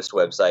Chicagoist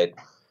website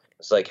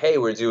was like, hey,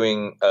 we're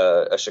doing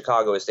a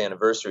Chicagoist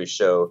anniversary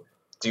show.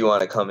 Do you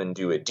want to come and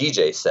do a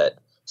DJ set?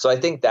 So I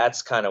think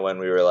that's kind of when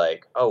we were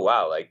like, oh,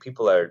 wow, like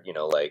people are,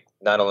 like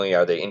not only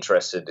are they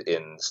interested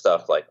in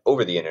stuff like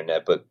over the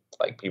internet, but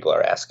like people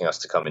are asking us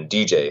to come and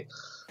DJ.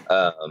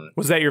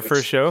 Was that your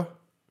first show?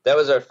 That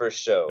was our first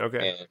show.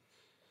 Okay. And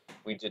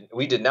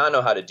we did not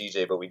know how to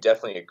DJ, but we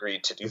definitely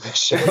agreed to do this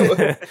show.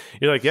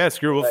 You're like, yeah,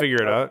 screw, we'll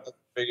figure it out.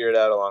 Figure it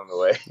out along the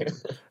way.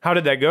 How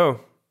did that go?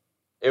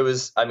 It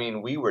was,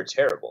 we were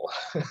terrible,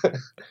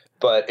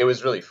 but it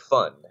was really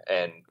fun.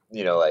 And,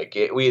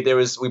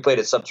 we played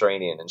at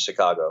Subterranean in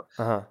Chicago,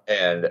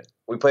 and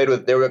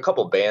there were a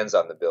couple bands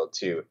on the bill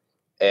too.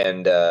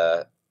 And,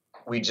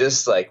 we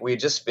had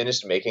just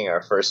finished making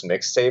our first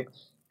mixtape,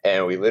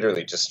 and we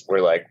literally just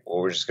were like, well,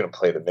 we're just going to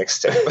play the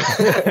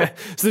mixtape.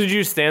 So did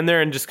you stand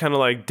there and just kind of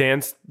like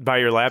dance by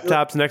your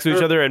laptops next to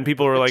each other, and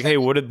people were like, hey,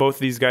 what did both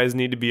these guys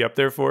need to be up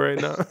there for right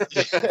now?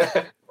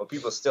 Well,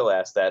 people still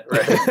ask that,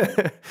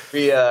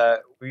 right?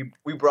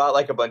 We brought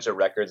like a bunch of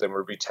records, and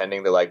we're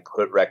pretending to like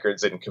put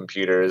records in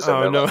computers.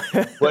 And then, no.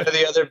 one of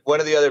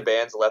the other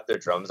bands left their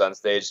drums on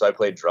stage, so I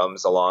played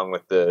drums along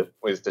with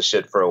the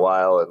shit for a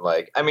while. And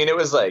like, it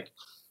was like,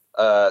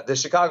 the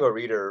Chicago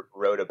Reader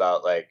wrote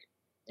about like,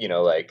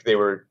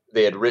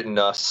 they had written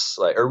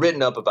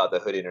up about the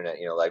Hood Internet,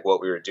 like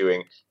what we were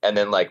doing, and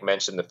then like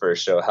mentioned the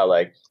first show how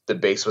like the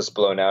bass was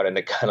blown out and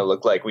it kind of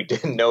looked like we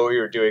didn't know what we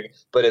were doing,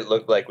 but it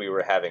looked like we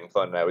were having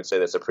fun. And I would say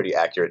that's a pretty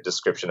accurate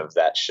description of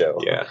that show.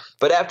 Yeah.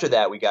 But after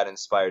that, we got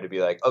inspired to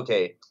be like,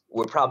 okay,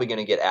 we're probably going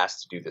to get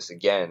asked to do this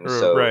again.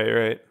 So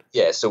right.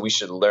 Yeah. So we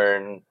should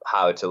learn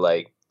how to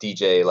like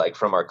DJ like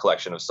from our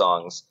collection of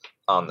songs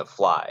on the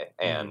fly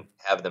and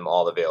have them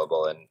all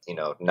available, and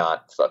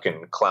not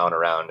fucking clown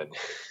around and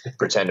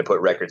pretend to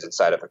put records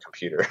inside of a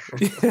computer.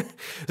 This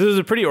is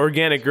a pretty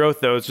organic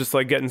growth though. It's just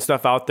like getting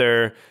stuff out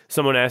there.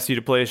 Someone asked you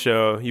to play a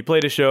show, you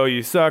played a show,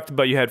 you sucked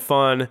but you had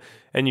fun,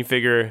 and you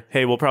figure,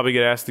 hey, we'll probably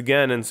get asked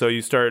again, and so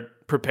you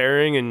start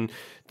preparing. And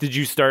did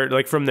you start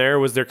like from there,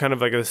 was there kind of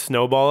like a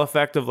snowball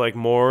effect of like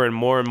more and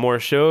more and more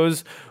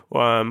shows?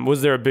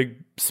 Was there a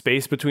big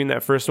space between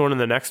that first one and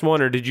the next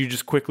one, or did you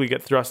just quickly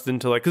get thrust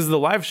into like, because the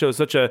live show is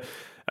such a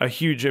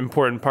huge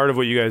important part of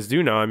what you guys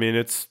do now? I mean,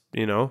 it's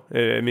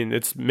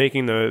it's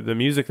making the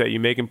music that you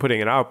make and putting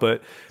it out,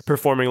 but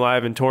performing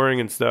live and touring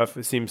and stuff,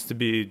 it seems to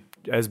be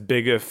as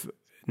big, if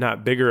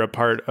not bigger, a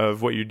part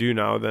of what you do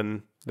now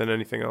than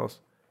anything else.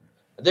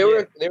 There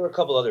were a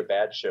couple other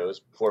bad shows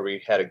before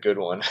we had a good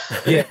one.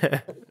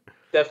 Yeah,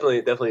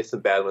 definitely some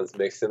bad ones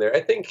mixed in there.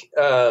 I think,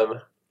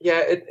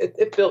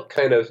 it built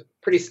kind of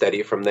pretty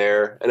steady from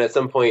there. And at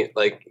some point,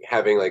 like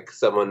having like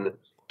someone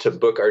to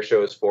book our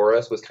shows for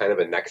us was kind of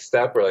a next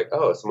step. We're like,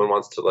 oh, someone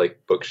wants to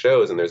like book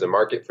shows, and there's a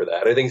market for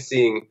that. I think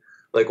seeing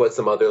like what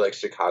some other like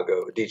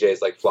Chicago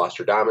DJs like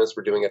Flosstradamus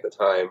were doing at the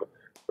time,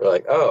 we're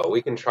like, oh,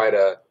 we can try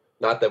to,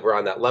 not that we're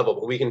on that level,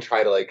 but we can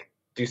try to like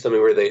do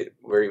something where the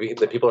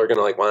people are going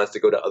to like want us to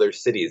go to other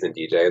cities and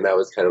DJ. And that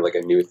was kind of like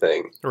a new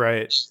thing.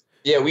 Right.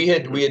 Yeah. We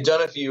had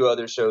done a few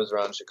other shows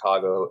around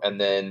Chicago, and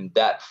then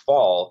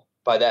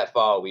by that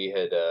fall, we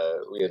had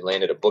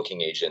landed a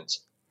booking agent.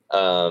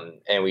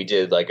 And we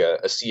did like a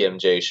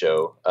CMJ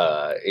show,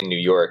 in New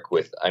York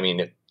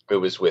it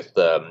was with,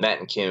 Matt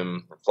and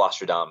Kim,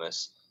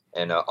 Flosstradamus,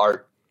 and,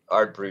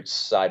 Art Brute's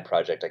side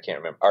project. I can't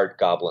remember, Art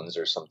Goblins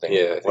or something.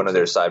 Yeah, one of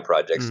their side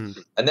projects.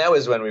 And that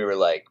was when we were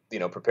like,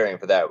 preparing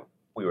for that.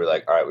 we were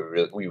like, all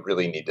right, we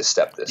really need to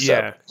step this Yeah,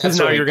 up. because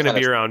So now we you're going to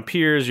kind be of- around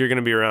peers, you're going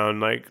to be around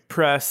like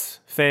press,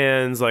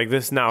 fans, like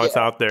this. Now it's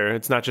Yeah. out there.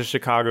 It's not just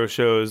Chicago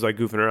shows like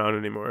goofing around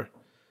anymore.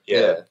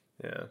 Yeah.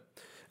 Yeah.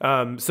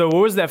 So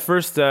what was that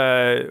first?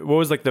 What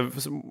was like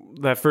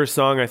that first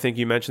song? I think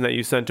you mentioned that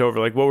you sent over.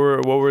 Like what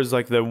was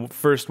like the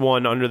first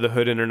one under the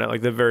Hood Internet?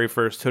 Like the very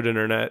first Hood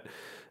Internet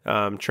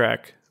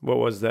track. What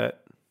was that?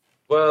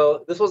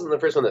 Well, this wasn't the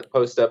first one that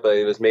posted up, but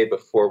it was made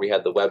before we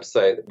had the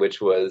website,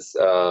 which was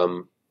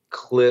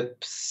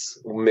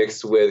clips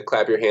mixed with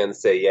 "Clap Your Hands,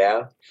 Say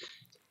Yeah."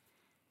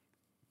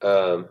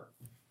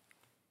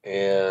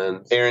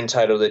 And Aaron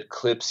titled it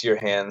 "Clips Your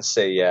Hands,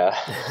 Say Yeah."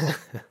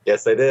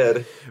 yes, I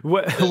did.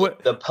 What?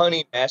 The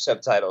punny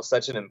mashup title,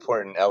 such an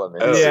important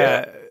element. Oh,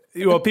 Yeah.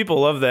 Well, people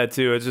love that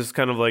too. It's just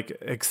kind of like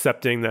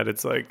accepting that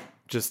it's like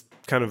just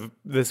kind of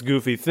this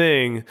goofy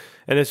thing,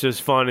 and it's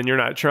just fun, and you're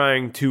not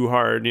trying too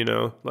hard.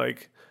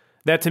 Like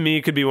that to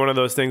me could be one of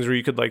those things where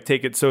you could like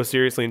take it so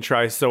seriously and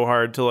try so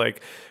hard to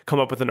like come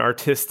up with an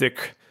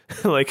artistic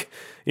like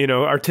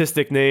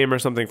artistic name or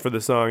something for the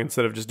song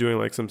instead of just doing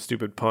like some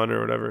stupid pun or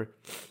whatever.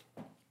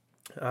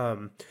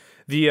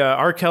 The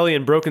R. Kelly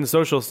and Broken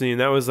Social Scene,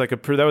 that was like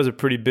that was a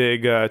pretty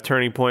big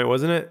turning point,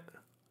 wasn't it?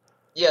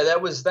 Yeah,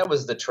 that was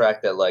the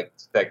track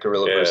that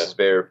Gorilla Yeah. versus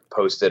Bear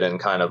posted and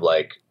kind of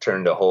like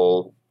turned a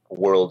whole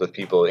world of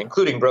people,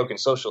 including Broken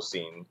Social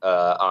Scene,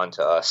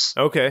 onto us.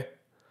 Okay.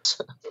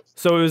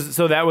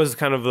 So that was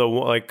kind of the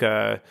like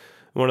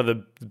one of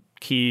the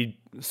key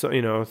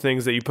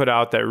things that you put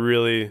out that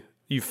really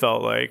you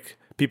felt like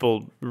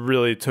people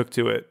really took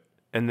to it,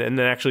 and then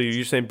actually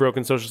you're saying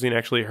Broken Social Scene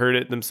actually heard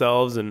it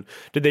themselves, and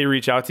did they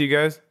reach out to you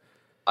guys?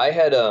 I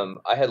had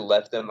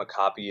left them a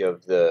copy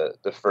of the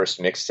first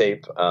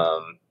mixtape.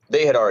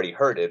 They had already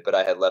heard it, but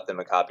I had left them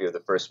a copy of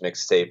the first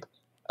mixtape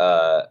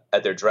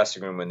at their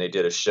dressing room when they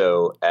did a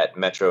show at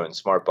Metro and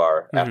Smart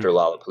Bar after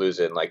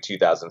Lollapalooza in like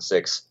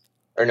 2006.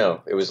 Or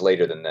no, it was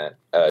later than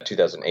that,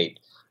 2008.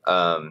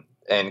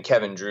 And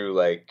Kevin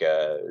Drew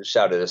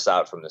shouted us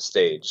out from the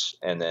stage,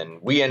 and then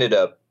we ended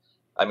up.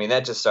 I mean,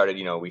 that just started.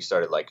 We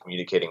started like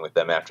communicating with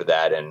them after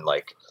that, and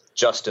like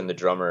Justin, the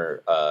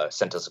drummer,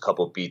 sent us a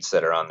couple beats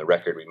that are on the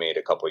record we made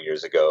a couple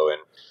years ago, and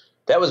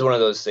that was one of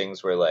those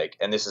things where like,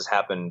 and this has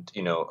happened,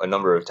 a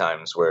number of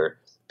times where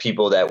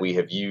people that we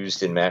have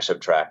used in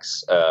mashup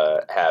tracks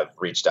have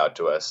reached out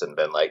to us and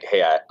been like,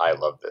 "Hey, I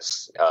love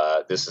this.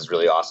 This is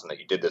really awesome that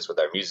you did this with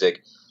our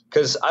music."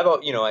 Because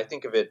I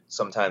think of it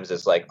sometimes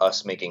as like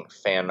us making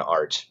fan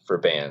art for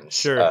bands.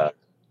 Sure.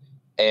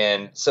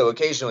 And so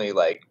occasionally,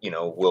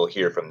 we'll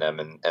hear from them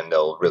and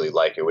they'll really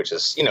like it, which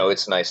is,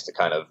 it's nice to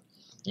kind of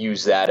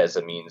use that as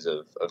a means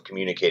of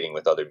communicating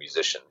with other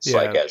musicians,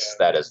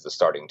 as the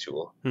starting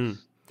tool.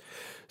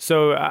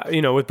 So,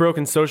 with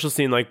Broken Social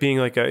Scene, like being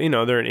like they're an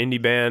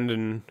indie band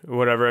and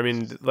whatever. I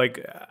mean,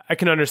 like I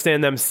can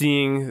understand them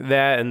seeing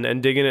that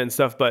and digging it and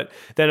stuff. But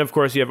then, of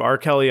course, you have R.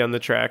 Kelly on the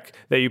track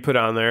that you put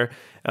on there.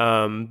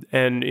 And,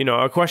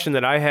 a question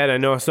that I had, I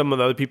know some of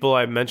the other people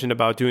I've mentioned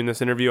about doing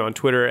this interview on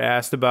Twitter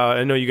asked about,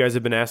 I know you guys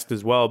have been asked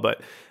as well,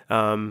 but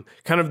kind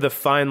of the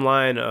fine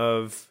line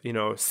of,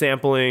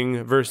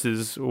 sampling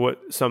versus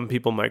what some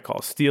people might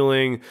call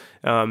stealing.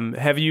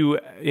 Have you,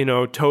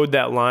 towed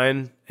that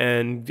line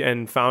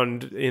and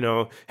found,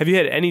 have you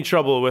had any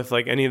trouble with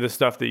like any of the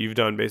stuff that you've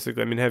done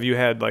basically? I mean, have you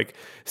had like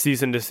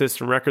cease and desist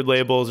from record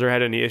labels or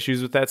had any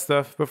issues with that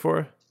stuff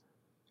before?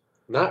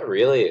 Not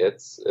really.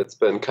 It's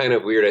been kind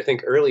of weird. I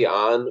think early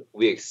on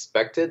we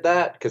expected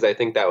that because I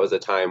think that was a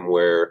time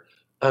where,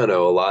 I don't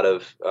know, a lot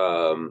of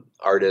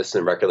artists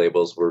and record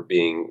labels were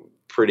being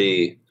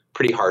pretty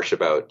harsh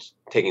about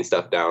taking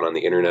stuff down on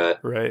the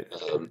internet. Right.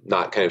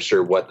 Not kind of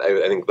sure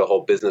I think the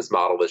whole business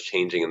model was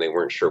changing and they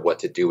weren't sure what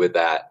to do with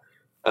that.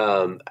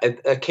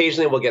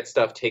 Occasionally we'll get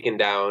stuff taken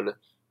down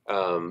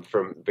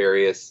from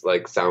various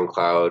like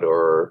SoundCloud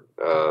or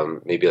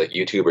maybe like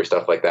YouTube or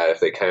stuff like that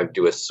if they kind of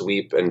do a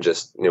sweep and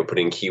just put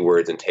in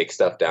keywords and take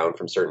stuff down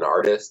from certain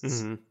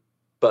artists. Mm-hmm.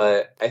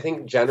 But I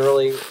think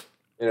generally,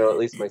 at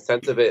least my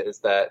sense of it is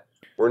that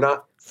we're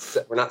not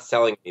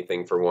selling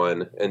anything for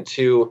one, and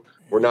two,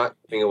 we're not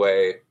giving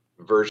away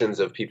versions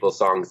of people's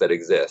songs that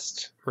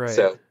exist. Right.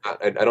 So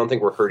I don't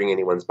think we're hurting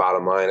anyone's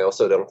bottom line. I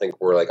also don't think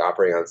we're like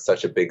operating on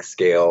such a big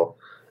scale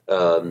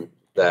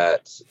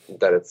that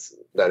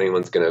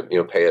anyone's going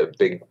to pay a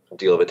big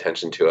deal of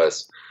attention to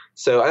us.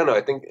 So I don't know.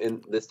 I think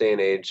in this day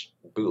and age,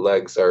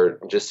 bootlegs are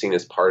just seen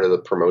as part of the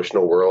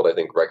promotional world. I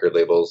think record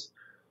labels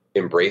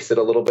embrace it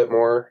a little bit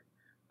more.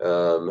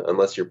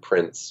 Unless you're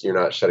Prince, you're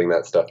not shutting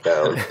that stuff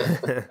down.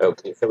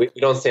 Okay, so we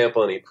don't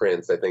sample any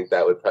Prince. I think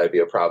that would probably be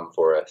a problem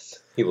for us.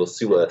 He will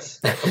sue us.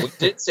 We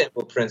did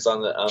sample Prince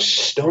on the.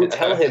 Shh, don't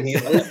tell him.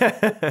 He's Do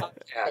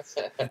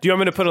you want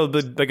me to put a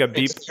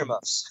beep? Do you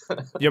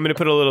want me to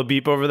put a little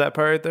beep over that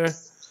part right there?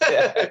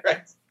 Yeah,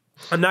 right.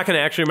 I'm not going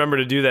to actually remember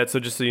to do that, so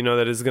just so you know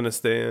that is going to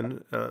stay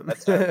in. I don't know.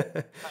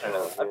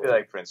 I feel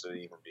like Prince would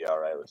even be all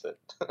right with it.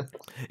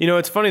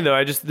 It's funny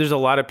though. There's a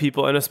lot of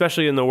people, and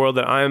especially in the world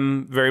that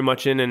I'm very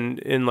much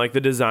in like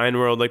the design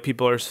world, like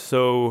people are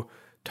so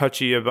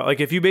touchy about, like,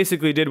 if you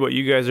basically did what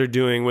you guys are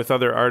doing with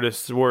other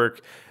artists'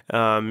 work,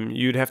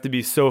 you'd have to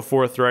be so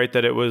forthright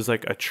that it was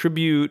like a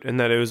tribute and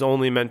that it was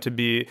only meant to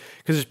be,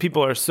 because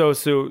people are so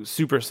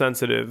super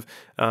sensitive.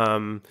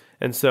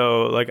 And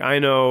so, like, I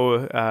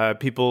know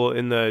people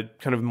in the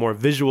kind of more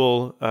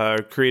visual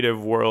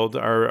creative world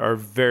are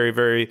very,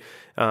 very,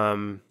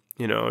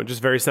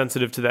 just very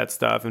sensitive to that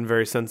stuff and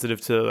very sensitive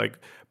to like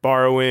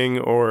borrowing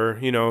or,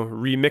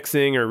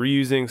 remixing or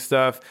reusing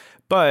stuff.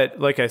 But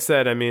like I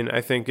said, I mean,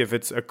 I think if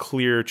it's a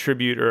clear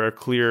tribute or a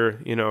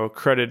clear,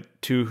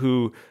 credit to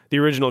who the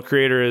original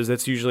creator is,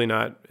 that's usually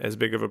not as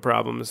big of a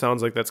problem. It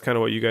sounds like that's kind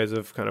of what you guys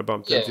have kind of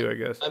bumped into, I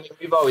guess. I mean,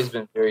 we've always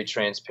been very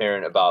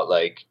transparent about,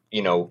 like,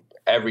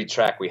 every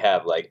track we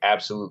have, like,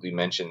 absolutely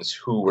mentions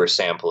who we're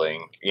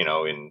sampling,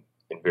 in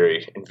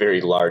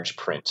very large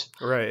print.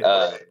 Right.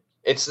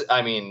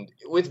 I mean,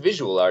 with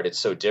visual art, it's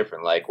so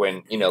different. Like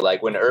when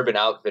Urban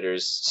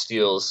Outfitters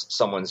steals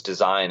someone's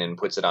design and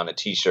puts it on a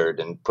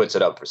t-shirt and puts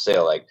it up for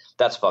sale, like,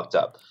 that's fucked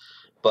up.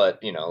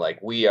 But, like,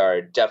 we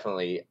are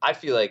definitely, I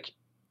feel like,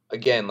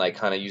 again, like,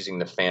 kind of using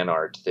the fan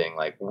art thing,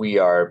 like, we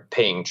are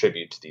paying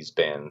tribute to these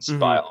bands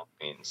by all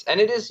means. And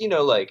it is,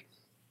 the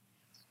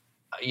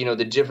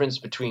difference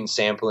between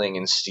sampling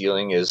and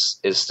stealing is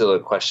still a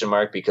question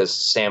mark, because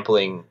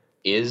sampling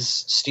is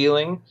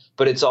stealing,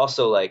 but it's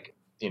also like,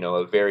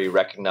 a very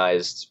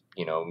recognized,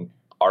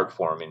 art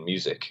form in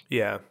music.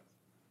 Yeah.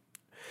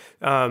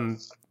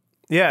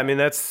 Yeah, I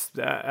mean,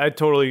 I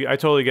totally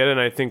get it. And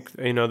I think,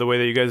 the way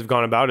that you guys have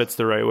gone about it's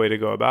the right way to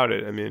go about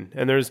it. I mean,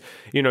 and there's,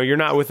 you're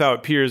not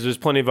without peers. There's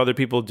plenty of other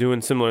people doing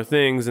similar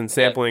things, and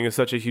sampling is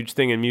such a huge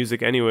thing in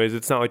music anyways.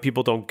 It's not like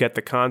people don't get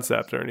the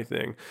concept or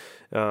anything.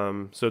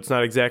 So it's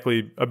not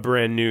exactly a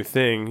brand new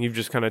thing. You've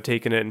just kind of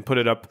taken it and put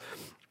it up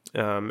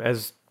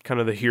as kind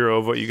of the hero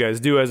of what you guys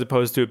do, as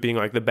opposed to it being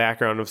like the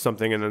background of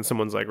something and then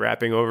someone's like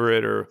rapping over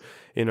it, or,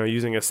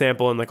 using a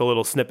sample in like a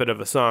little snippet of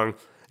a song.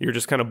 You're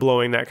just kind of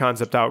blowing that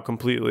concept out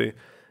completely.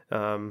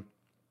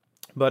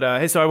 But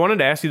hey, so I wanted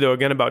to ask you though,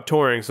 again, about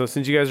touring. So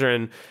since you guys are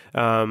in,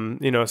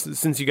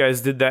 since you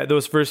guys did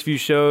those first few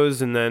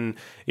shows, and then,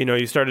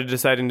 you started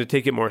deciding to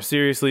take it more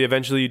seriously,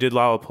 eventually you did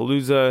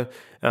Lollapalooza.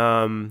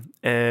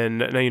 And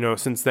now,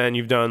 since then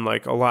you've done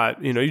like a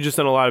lot, you've just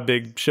done a lot of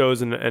big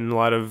shows and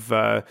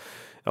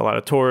a lot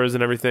of tours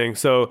and everything.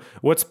 So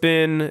what's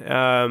been,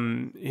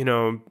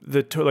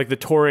 the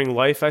touring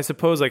life, I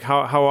suppose? Like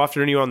how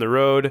often are you on the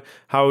road?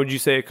 How would you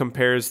say it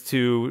compares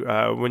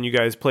to when you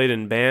guys played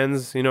in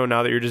bands?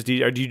 Now that you're just, do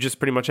you just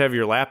pretty much have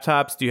your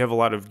laptops? Do you have a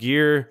lot of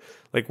gear?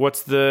 Like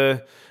what's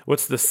the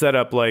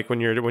setup like when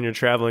you're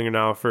traveling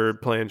now for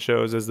playing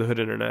shows as the Hood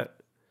Internet?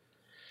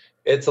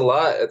 It's a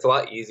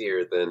lot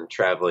easier than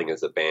traveling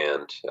as a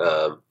band,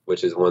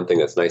 which is one thing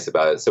that's nice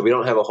about it. So we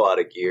don't have a whole lot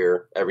of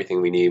gear.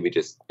 Everything we need, we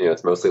just,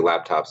 it's mostly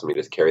laptops, and we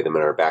just carry them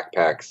in our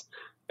backpacks.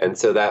 And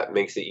so that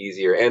makes it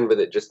easier. And with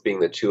it just being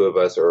the two of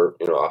us, or,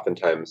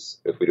 oftentimes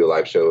if we do a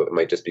live show, it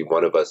might just be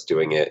one of us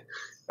doing it.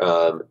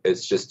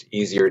 It's just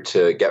easier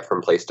to get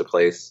from place to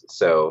place.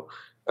 So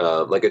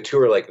like a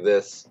tour like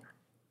this,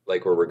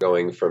 like where we're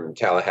going from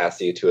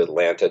Tallahassee to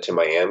Atlanta to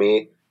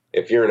Miami,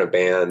 if you're in a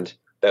band,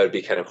 that would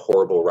be kind of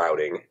horrible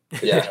routing.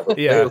 Yeah.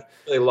 Yeah.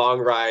 Really long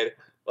ride.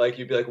 Like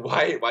you'd be like,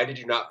 why did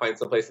you not find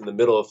someplace in the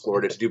middle of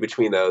Florida to do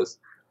between those?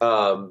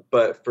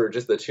 But for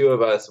just the two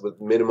of us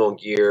with minimal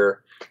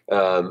gear,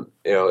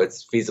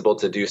 it's feasible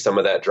to do some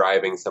of that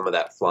driving, some of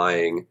that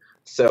flying.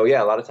 So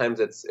yeah, a lot of times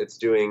it's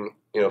doing,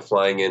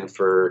 flying in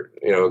for,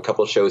 a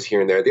couple shows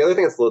here and there. The other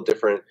thing that's a little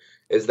different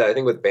is that I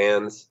think with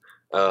bands,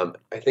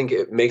 I think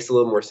it makes a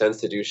little more sense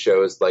to do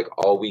shows like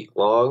all week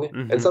long.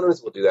 Mm-hmm. And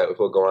sometimes we'll do that if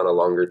we'll go on a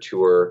longer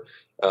tour.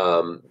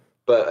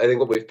 But I think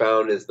what we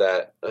found is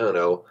that, I don't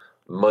know,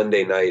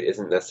 Monday night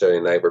isn't necessarily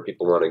a night where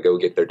people want to go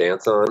get their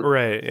dance on.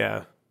 Right.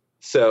 Yeah.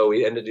 So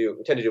we tend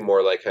to do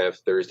more like kind of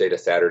Thursday to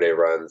Saturday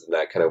runs, and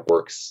that kind of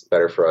works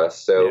better for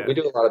us. So we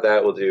do a lot of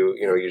that. We'll do,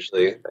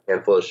 usually a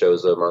handful of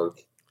shows a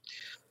month.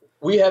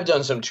 We have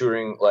done some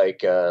touring,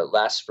 like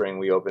last spring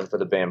we opened for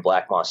the band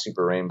Black Moss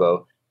Super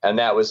Rainbow, and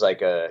that was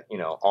like a,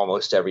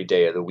 almost every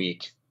day of the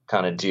week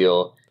kind of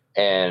deal.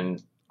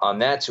 And on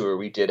that tour,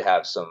 we did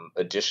have some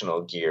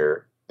additional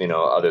gear,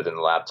 other than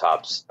the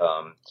laptops.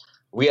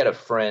 We had a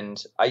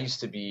friend. I used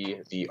to be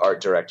the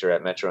art director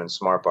at Metro and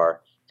Smart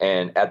Bar,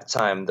 and at the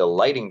time, the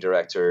lighting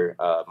director,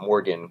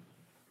 Morgan,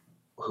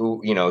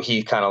 who,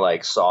 he kind of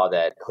like saw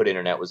that Hood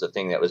Internet was a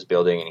thing that was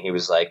building, and he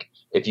was like,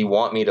 if you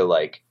want me to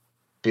like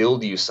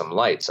build you some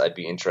lights, I'd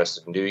be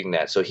interested in doing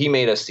that. So he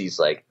made us these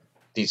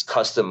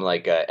custom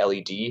like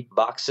LED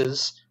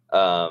boxes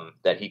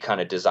that he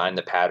kind of designed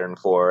the pattern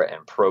for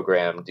and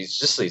programmed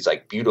these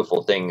like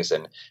beautiful things,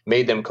 and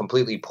made them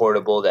completely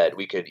portable that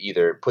we could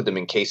either put them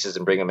in cases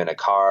and bring them in a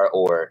car,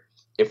 or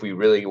if we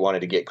really wanted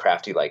to get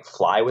crafty, like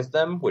fly with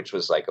them, which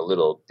was like a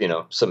little,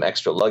 some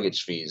extra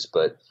luggage fees.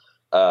 But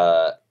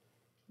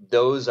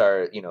those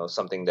are,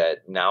 something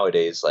that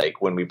nowadays,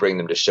 like when we bring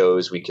them to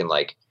shows, we can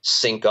like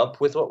sync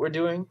up with what we're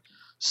doing.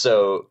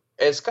 So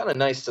it's kind of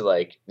nice to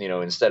like,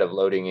 instead of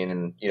loading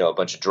in, a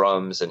bunch of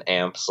drums and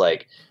amps,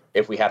 like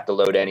if we have to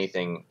load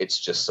anything, it's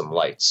just some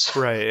lights.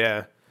 Right.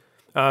 Yeah.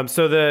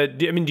 So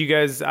do you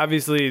guys,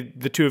 obviously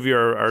the two of you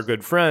are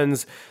good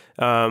friends,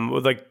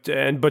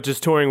 but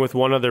just touring with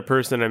one other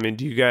person. I mean,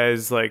 do you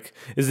guys do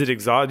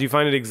you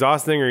find it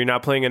exhausting, or you're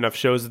not playing enough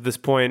shows at this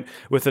point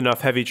with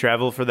enough heavy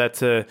travel for that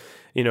to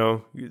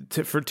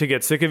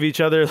get sick of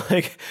each other?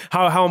 Like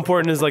how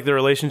important is like the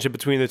relationship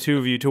between the two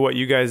of you to what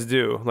you guys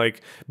do?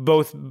 Like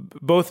both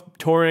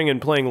touring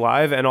and playing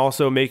live and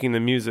also making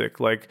the music,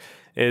 like,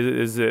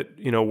 is it,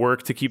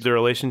 work to keep the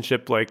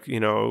relationship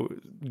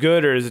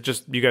good, or is it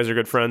just you guys are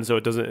good friends, so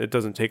it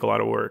doesn't take a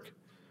lot of work?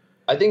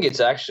 I think it's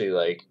actually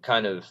like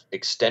kind of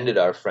extended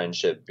our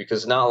friendship,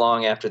 because not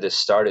long after this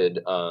started,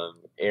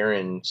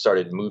 Aaron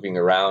started moving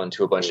around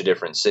to a bunch of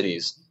different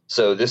cities.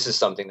 So this is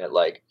something that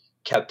like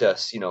kept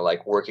us,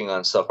 working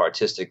on stuff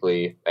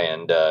artistically,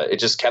 and it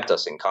just kept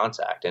us in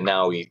contact. And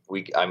now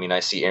I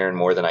see Aaron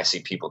more than I see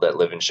people that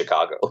live in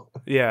Chicago.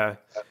 Yeah.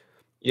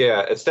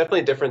 Yeah, it's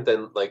definitely different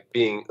than like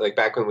being like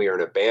back when we were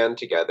in a band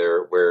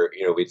together, where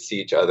we'd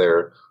see each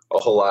other a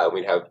whole lot, and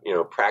we'd have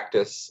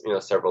practice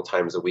several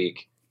times a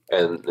week,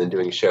 and then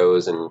doing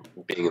shows and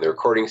being in the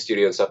recording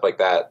studio and stuff like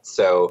that.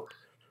 So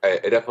I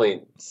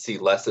definitely see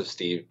less of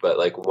Steve, but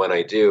like when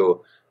I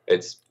do,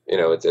 it's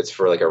it's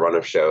for like a run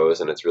of shows,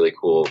 and it's really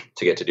cool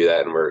to get to do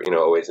that, and we're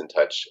always in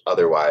touch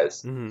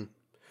otherwise. Mm-hmm.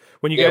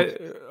 When you get,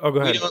 go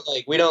ahead.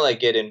 We don't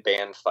get in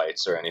band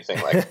fights or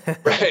anything like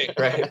that.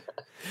 Right.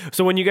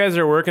 So when you guys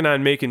are working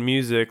on making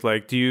music,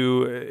 like,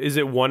 is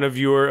it one of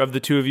the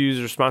two of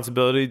you's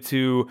responsibility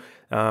to,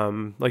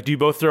 do you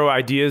both throw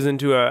ideas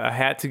into a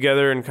hat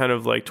together and kind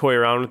of like toy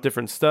around with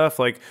different stuff?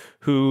 Like,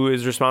 who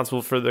is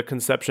responsible for the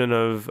conception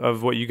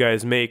of what you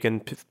guys make,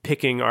 and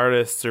picking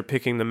artists or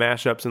picking the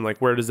mashups, and like,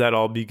 where does that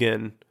all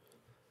begin?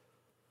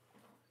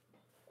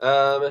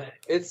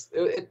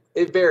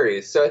 It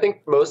varies. So I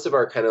think most of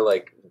our kind of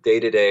like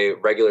day-to-day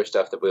regular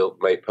stuff that we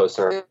might post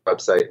on our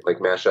website, like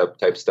mashup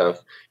type stuff,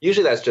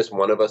 usually that's just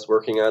one of us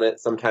working on it.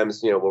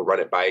 Sometimes, we'll run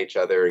it by each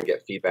other and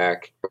get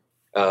feedback.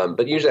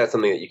 But usually that's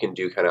something that you can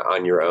do kind of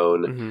on your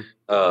own.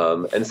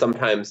 Mm-hmm. And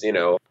sometimes,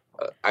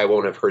 I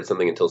won't have heard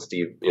something until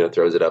Steve,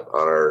 throws it up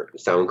on our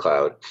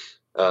SoundCloud.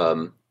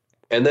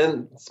 And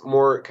then it's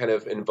more kind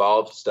of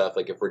involved stuff,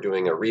 like if we're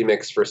doing a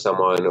remix for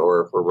someone,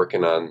 or if we're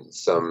working on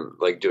some,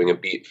 like doing a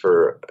beat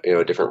for,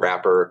 a different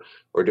rapper,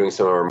 or doing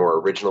some of our more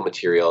original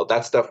material.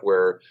 That's stuff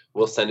where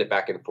we'll send it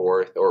back and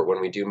forth, or when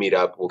we do meet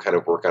up, we'll kind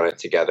of work on it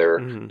together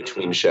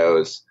between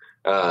shows.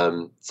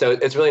 So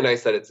it's really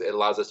nice that it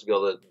allows us to be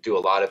able to do a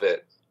lot of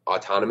it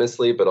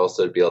autonomously, but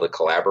also to be able to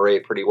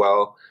collaborate pretty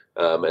well.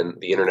 And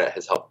the internet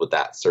has helped with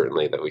that,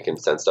 certainly, that we can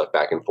send stuff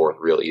back and forth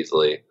real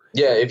easily.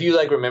 Yeah, if you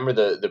remember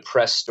the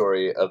press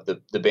story of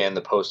the band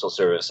The Postal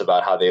Service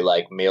about how they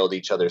mailed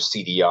each other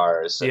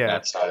CDRs, and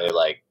that's how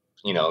they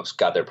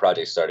got their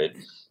project started.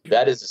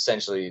 That is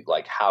essentially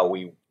how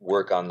we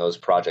work on those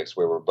projects,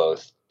 where we're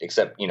both,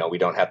 except we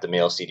don't have to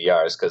mail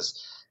CDRs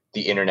because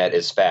the internet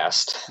is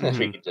fast, and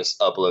we can just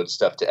upload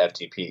stuff to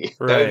FTP.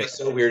 Right. That would be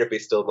so weird if we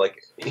still mailed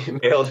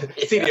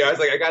CDRs.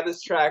 I got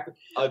this track.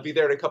 I'll be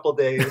there in a couple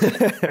days.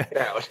 Get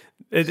out.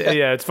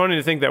 It's funny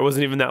to think that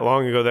wasn't even that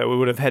long ago that we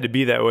would have had to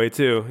be that way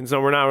too. And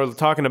so we're not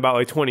talking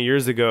about 20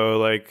 years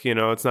ago.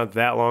 It's not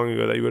that long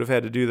ago that you would have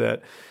had to do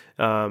that.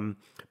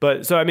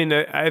 But so, I mean,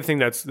 I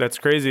think that's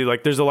crazy.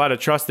 There's a lot of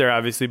trust there,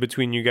 obviously,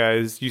 between you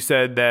guys. You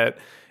said that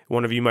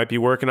one of you might be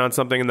working on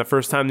something, and the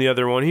first time the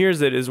other one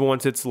hears it is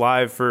once it's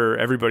live for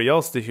everybody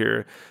else to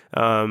hear.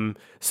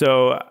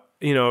 So,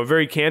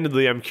 very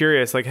candidly, I'm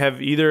curious,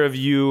 have either of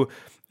you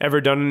ever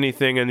done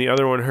anything and the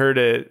other one heard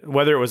it,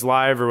 whether it was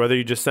live or whether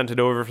you just sent it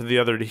over for the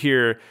other to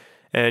hear,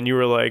 and you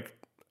were like,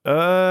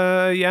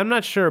 I'm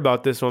not sure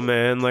about this one,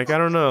 man. I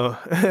don't know.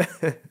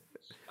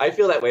 I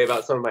feel that way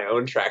about some of my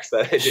own tracks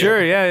that I do.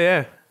 Sure,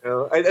 yeah.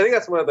 I think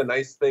that's one of the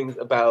nice things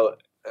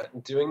about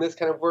doing this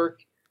kind of work,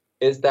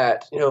 is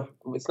that,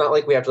 it's not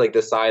like we have to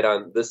decide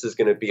on this is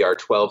going to be our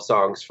 12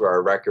 songs for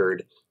our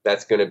record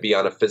that's going to be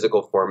on a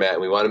physical format,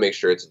 and we want to make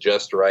sure it's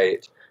just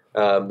right.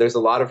 There's a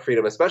lot of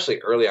freedom, especially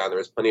early on. There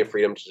was plenty of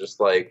freedom to just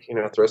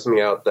throw something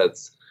out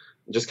that's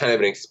just kind of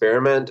an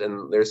experiment,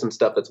 and there's some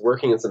stuff that's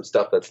working and some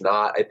stuff that's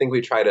not. I think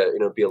we try to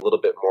be do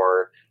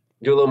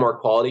a little more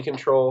quality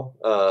control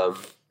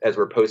as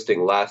we're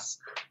posting less.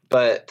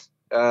 But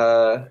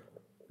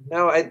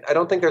no, I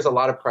don't think there's a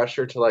lot of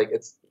pressure to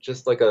it's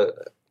just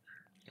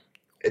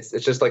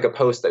it's just like a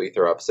post that we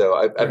throw up. So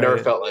I've never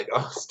felt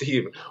oh,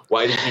 Steve,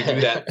 why did you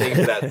do that thing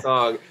to that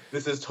song?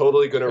 This is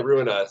totally going to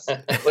ruin us.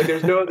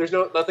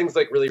 Nothing's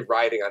really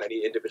riding on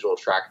any individual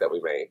track that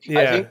we make.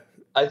 Yeah.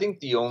 I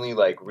think the only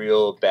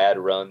real bad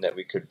run that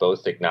we could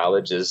both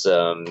acknowledge is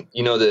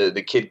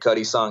the Kid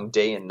Cudi song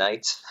Day and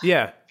Night.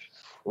 Yeah.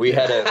 We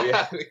had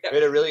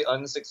a really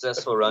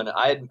unsuccessful run.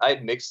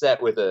 I'd mixed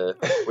that with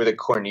a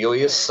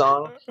Cornelius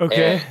song.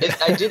 Okay. And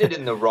I did it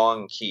in the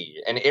wrong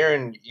key. And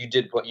Aaron, you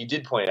did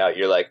point out.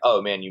 You're like,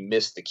 oh man, you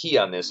missed the key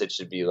on this. It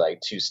should be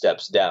 2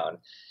 steps down.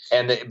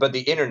 But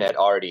the internet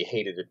already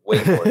hated it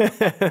way more.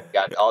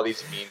 Got all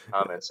these mean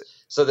comments.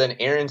 So then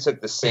Aaron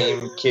took the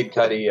same Kid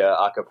Cudi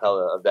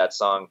acapella of that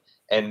song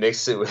and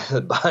mixed it with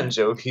Bon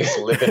Jovi's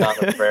 "Living on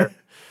a Prayer."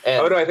 And,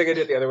 oh no, I think I did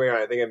it the other way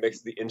around. I think I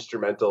mixed the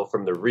instrumental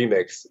from the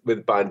remix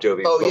with Bon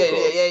Jovi. Oh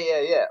vocals.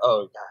 yeah.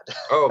 Oh god.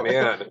 Oh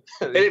man,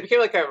 and it became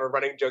like kind of a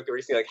running joke that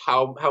we're seeing, like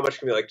how much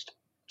can we like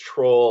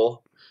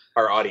troll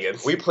our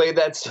audience? We played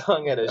that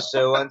song at a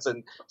show once,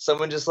 and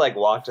someone just like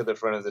walked to the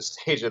front of the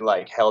stage and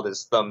like held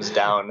his thumbs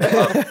down.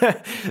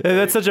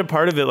 That's such a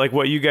part of it, like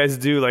what you guys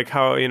do, like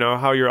how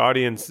how your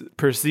audience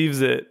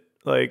perceives it.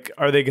 Like,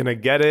 are they going to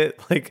get it?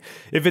 Like,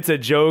 if it's a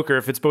joke or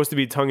if it's supposed to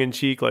be tongue in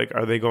cheek, like,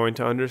 are they going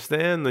to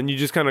understand? Then you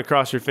just kind of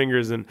cross your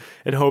fingers and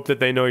hope that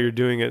they know you're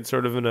doing it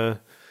sort of in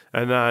a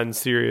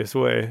non-serious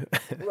way.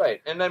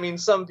 Right. And I mean,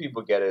 some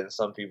people get it and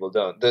some people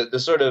don't. The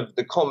sort of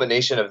the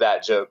culmination of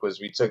that joke was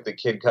we took the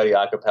Kid Cudi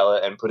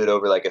acapella and put it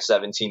over like a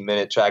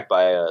 17-minute track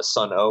by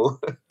Sun O.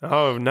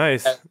 Oh,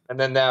 nice. And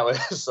then that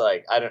was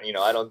like, I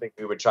don't think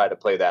we would try to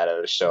play that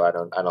at a show. I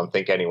don't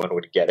think anyone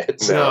would get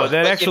it. So. No,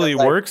 that actually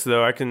works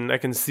though. I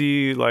can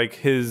see like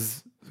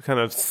his kind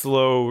of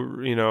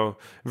slow,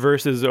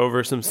 verses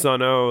over some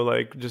Sun O,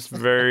 like just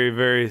very,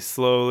 very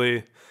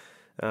slowly.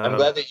 I'm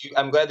glad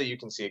that you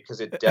can see it, because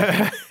it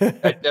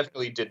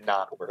definitely did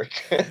not work.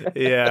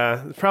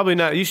 Yeah, probably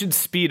not. You should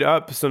speed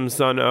up some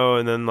Sun O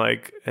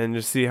and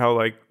just see how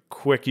like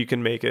quick you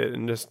can make it,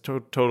 and just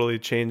totally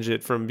change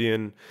it from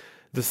being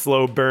the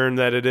slow burn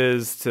that it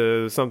is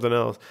to something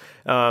else.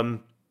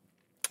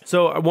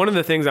 So one of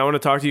the things I want to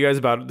talk to you guys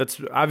about that's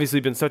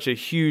obviously been such a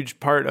huge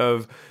part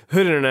of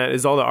Hood Internet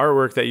is all the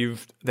artwork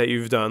that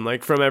you've done,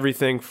 like from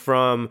everything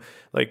from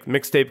like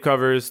mixtape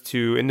covers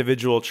to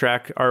individual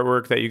track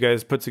artwork that you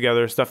guys put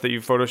together, stuff that you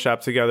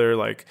photoshopped together,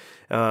 like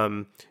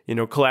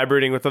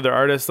collaborating with other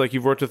artists. Like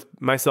you've worked with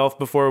myself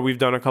before. We've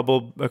done a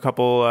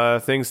couple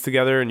things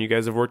together, and you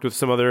guys have worked with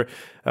some other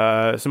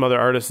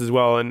artists as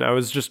well. And I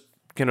was just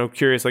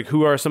curious, like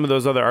who are some of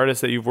those other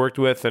artists that you've worked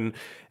with, and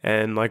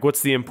like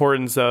what's the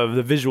importance of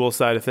the visual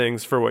side of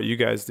things for what you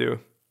guys do?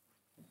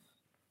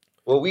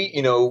 Well,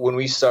 when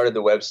we started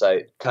the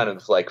website, kind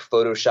of like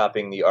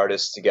photoshopping the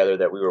artists together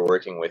that we were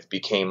working with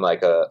became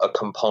like a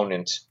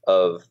component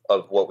of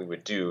what we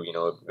would do.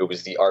 It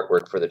was the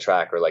artwork for the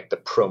track, or like the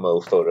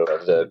promo photo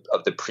of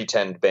the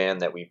pretend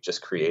band that we've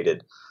just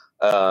created.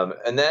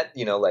 And that,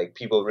 like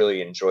people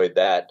really enjoyed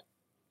that.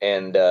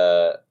 And,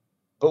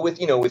 but with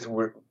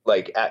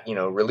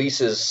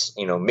releases,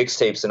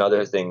 mixtapes and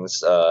other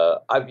things,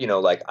 I've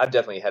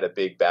definitely had a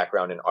big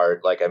background in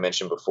art. Like I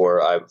mentioned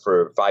before,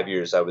 for 5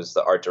 years, I was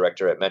the art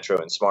director at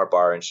Metro and Smart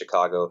Bar in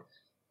Chicago.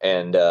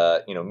 And,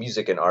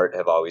 music and art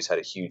have always had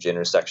a huge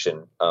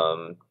intersection,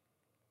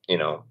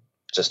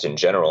 just in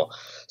general.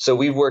 So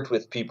we've worked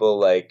with people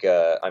like,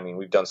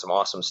 we've done some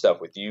awesome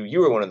stuff with you. You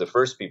were one of the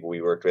first people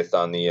we worked with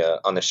on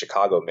the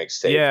Chicago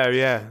mixtape.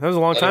 Yeah. That was a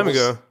long time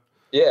ago.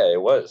 Yeah,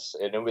 it was.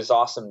 And it was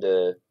awesome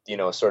to,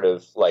 sort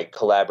of like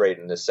collaborate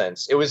in a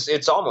sense.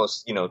 It's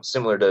almost,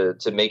 similar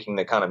to making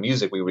the kind of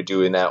music we would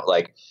do, in that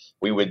like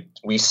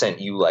we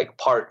sent you like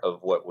part of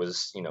what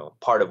was,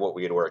 part of what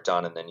we had worked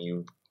on, and then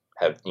you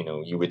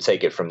would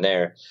take it from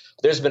there.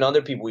 There's been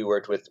other people we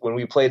worked with. When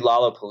we played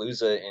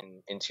Lollapalooza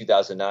in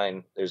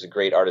 2009, there's a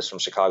great artist from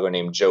Chicago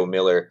named Joe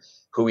Miller,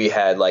 who we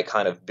had like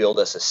kind of build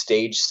us a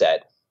stage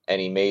set, and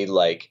he made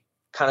like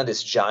kind of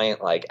this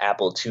giant like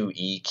Apple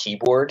IIe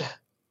keyboard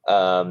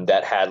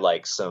that had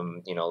like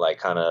some,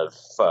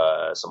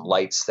 some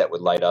lights that would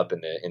light up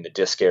in the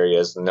disc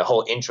areas. And the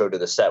whole intro to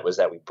the set was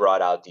that we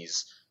brought out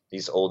these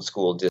old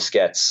school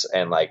diskettes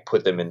and like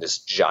put them in this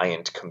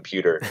giant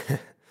computer.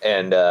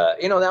 And,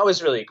 that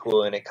was really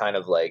cool. And it kind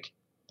of like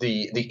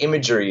the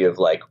imagery of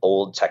like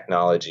old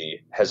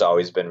technology has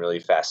always been really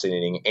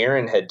fascinating.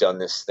 Aaron had done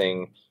this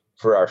thing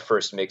for our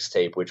first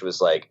mixtape, which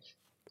was like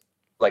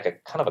a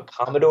kind of a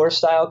Commodore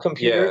style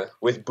computer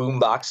with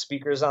boombox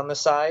speakers on the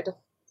side.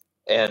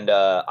 And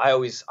I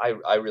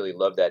really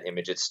love that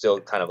image. It's still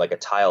kind of like a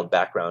tiled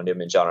background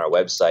image on our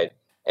website.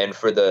 And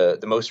for the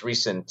most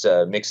recent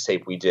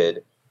mixtape we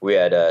did, we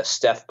had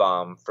Steph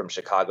Baum from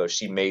Chicago.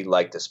 She made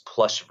like this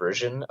plush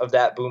version of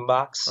that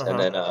boombox. Uh-huh. And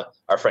then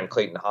our friend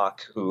Clayton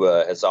Hawk, who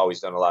has always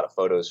done a lot of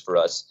photos for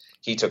us,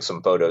 he took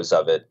some photos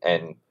of it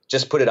and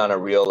just put it on a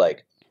real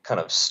like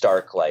kind of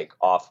stark like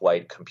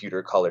off-white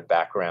computer colored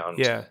background.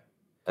 Yeah.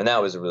 And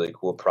that was a really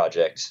cool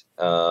project.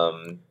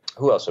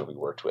 Who else have we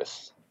worked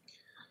with?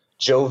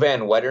 Joe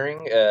Van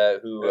Wettering,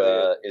 who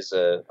is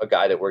a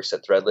guy that works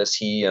at Threadless.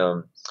 He,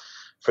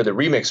 for the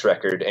remix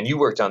record, and you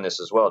worked on this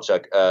as well,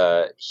 Chuck,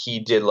 he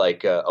did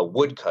like a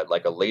woodcut,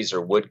 like a laser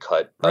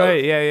woodcut.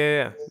 Right,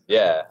 yeah.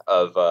 Yeah,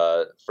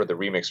 for the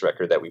remix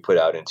record that we put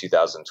out in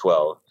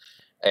 2012.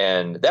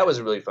 And that was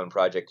a really fun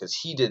project because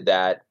he did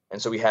that.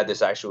 And so we had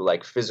this actual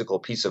like physical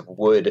piece of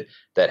wood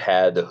that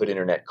had the Hood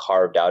Internet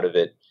carved out of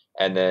it.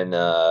 And then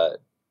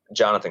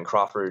Jonathan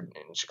Crawford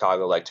in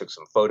Chicago like took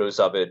some photos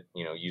of it,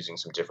 using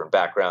some different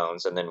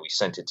backgrounds, and then we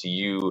sent it to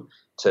you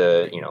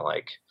to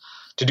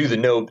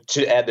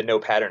to add the no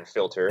pattern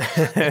filter.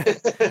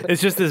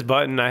 It's just this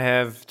button I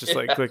have, just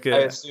like click it. I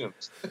assumed.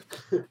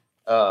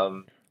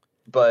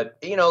 But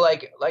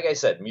like I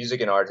said,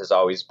 music and art has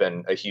always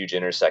been a huge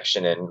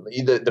intersection, and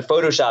the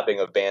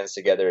photoshopping of bands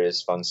together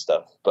is fun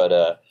stuff.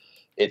 But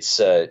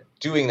it's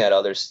doing that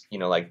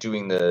like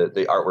doing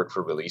the artwork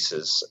for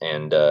releases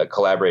and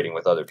collaborating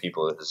with other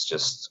people has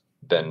just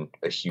been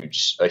a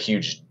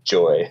huge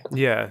joy.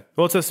 Yeah.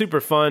 Well, it's a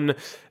super fun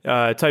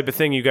type of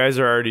thing you guys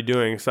are already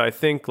doing. So I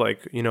think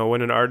like,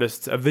 when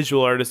a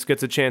visual artist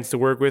gets a chance to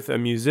work with a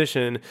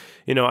musician,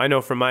 I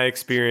know from my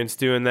experience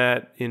doing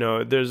that,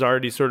 there's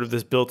already sort of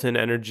this built-in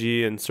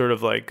energy and sort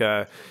of like,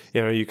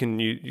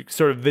 you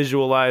sort of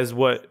visualize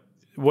what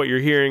you're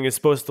hearing is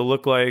supposed to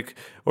look like,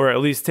 or at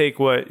least take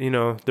what,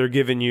 they're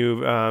giving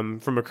you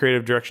from a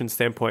creative direction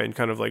standpoint and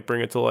kind of like bring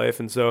it to life.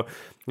 And so,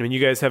 you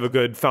guys have a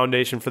good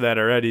foundation for that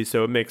already.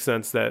 So it makes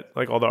sense that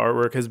like all the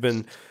artwork has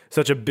been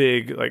such a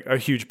big, like a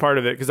huge part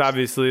of it. Cause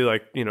obviously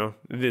like,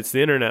 it's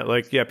the internet,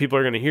 like, yeah, people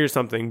are going to hear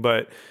something,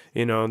 but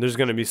there's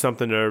going to be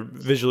something to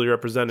visually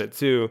represent it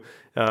too.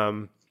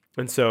 And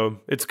so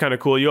it's kind of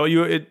cool.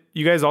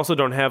 You guys also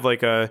don't have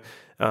like a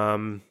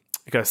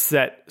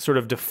set sort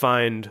of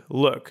defined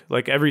look.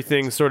 Like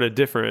everything's sort of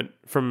different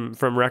from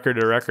record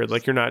to record.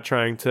 Like you're not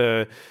trying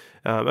to,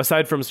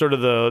 aside from sort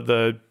of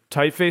the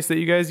typeface that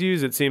you guys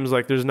use, it seems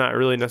like there's not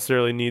really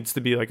necessarily needs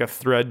to be like a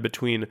thread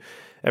between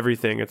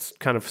everything. It's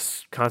kind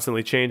of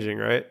constantly changing,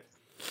 right?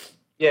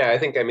 Yeah, I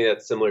think,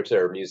 that's similar to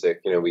our music.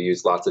 We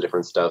use lots of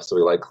different stuff, so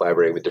we like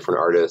collaborating with different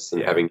artists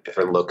and having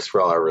different looks for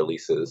all our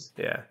releases.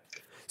 Yeah.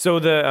 So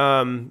the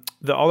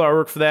all the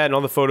artwork for that and all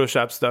the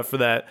Photoshop stuff for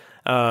that,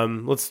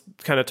 let's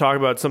kind of talk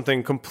about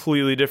something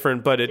completely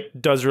different, but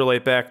it does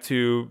relate back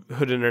to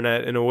Hood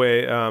Internet in a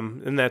way,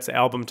 and that's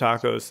Album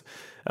Tacos.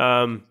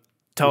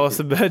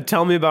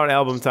 Tell me about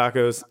Album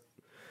Tacos.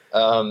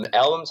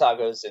 Album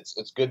Tacos,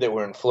 it's good that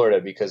we're in Florida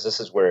because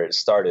this is where it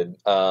started.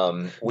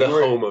 Home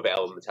of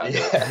Album Tacos.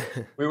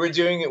 Yeah, we were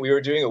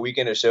doing a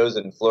weekend of shows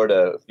in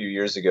Florida a few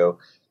years ago.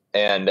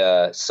 And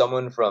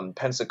someone from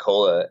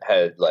Pensacola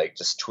had like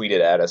just tweeted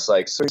at us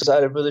like, "So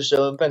excited for the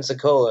show in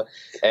Pensacola,"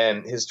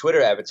 and his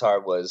Twitter avatar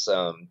was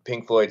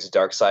Pink Floyd's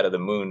Dark Side of the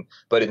Moon,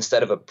 but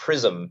instead of a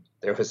prism,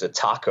 there was a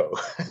taco.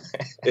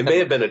 It may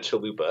have been a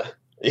chalupa.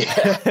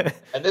 Yeah,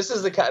 and this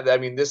is the kind.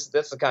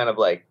 That's the kind of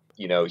like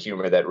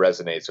humor that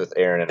resonates with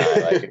Aaron and I.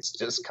 Like it's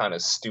just kind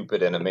of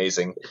stupid and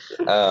amazing.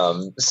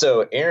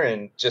 So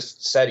Aaron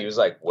just said, he was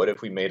like, "What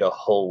if we made a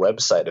whole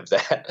website of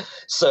that?"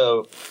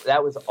 So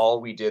that was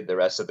all we did the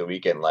rest of the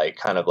weekend, like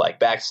kind of like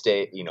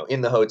backstage,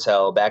 in the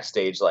hotel,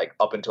 backstage, like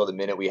up until the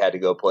minute we had to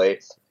go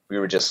play. We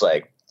were just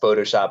like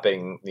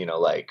photoshopping,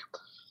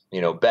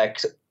 Beck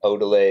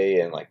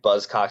Odelay and like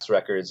Buzzcocks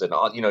records and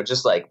all,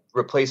 just like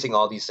replacing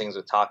all these things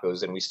with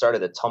tacos. And we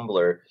started a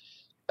Tumblr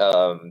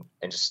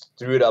and just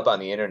threw it up on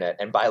the internet.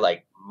 And by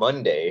like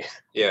Monday,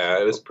 yeah,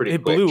 it was pretty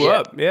it quick. blew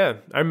up. Yeah.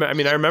 I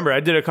remember I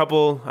did a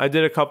couple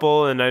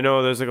and I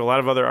know there's like a lot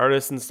of other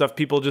artists and stuff,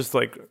 people just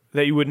like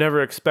that you would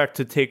never expect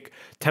to take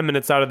 10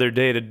 minutes out of their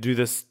day to do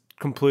this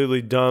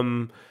completely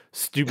dumb,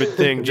 stupid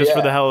thing just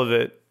for the hell of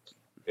it.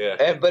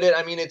 Yeah, but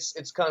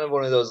it's kind of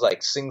one of those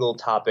like single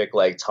topic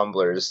like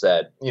Tumblrs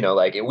that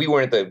like we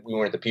weren't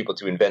the people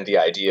to invent the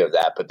idea of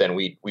that, but then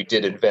we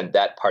did invent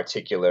that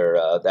particular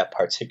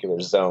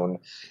zone,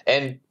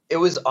 and it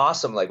was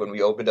awesome. Like when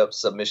we opened up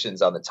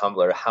submissions on the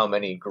Tumblr, how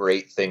many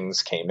great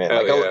things came in.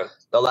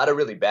 A lot of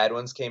really bad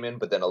ones came in,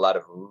 but then a lot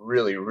of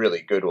really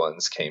really good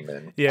ones came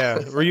in. Yeah,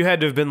 where you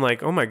had to have been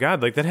like, oh my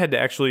god, like that had to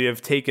actually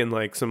have taken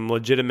like some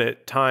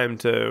legitimate time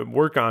to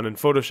work on and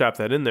Photoshop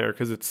that in there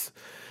because it's.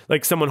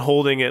 Like someone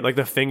holding it, like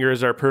the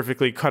fingers are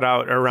perfectly cut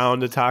out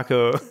around a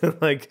taco,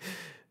 like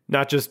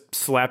not just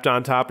slapped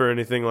on top or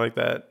anything like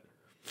that.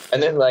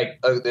 And then like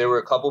there were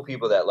a couple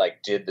people that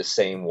like did the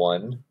same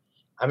one.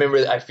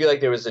 I feel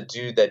like there was a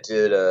dude that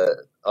did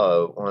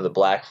one of the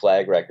Black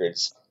Flag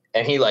records,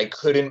 and he like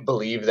couldn't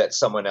believe that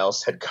someone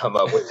else had come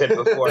up with it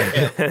before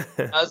him.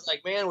 I was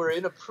like, man, we're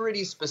in a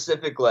pretty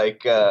specific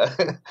like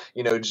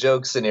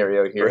joke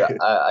scenario here. Right.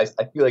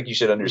 I feel like you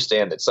should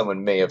understand that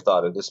someone may have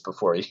thought of this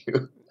before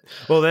you.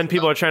 Well, then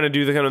people are trying to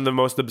do the kind of the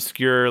most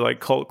obscure like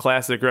cult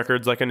classic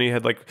records. Like I know you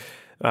had like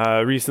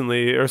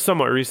recently or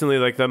somewhat recently,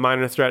 like the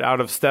Minor Threat Out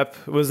of Step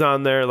was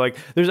on there. Like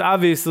there's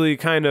obviously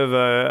kind of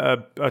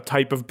a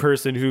type of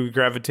person who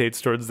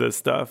gravitates towards this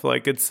stuff.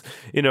 Like it's,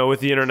 with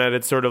the internet,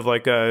 it's sort of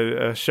like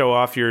a show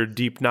off your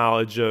deep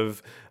knowledge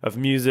of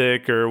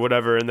music or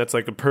whatever. And that's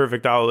like a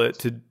perfect outlet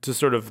to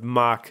sort of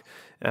mock,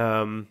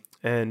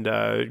 and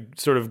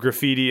sort of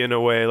graffiti in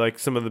a way, like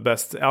some of the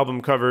best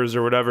album covers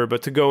or whatever.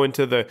 But to go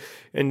into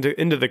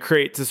the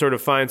crate to sort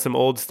of find some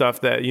old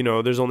stuff that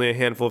there's only a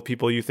handful of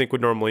people you think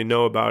would normally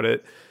know about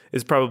it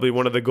is probably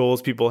one of the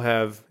goals people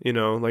have.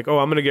 Like, oh,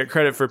 I'm going to get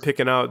credit for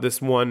picking out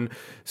this one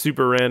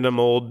super random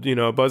old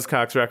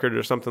Buzzcocks record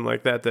or something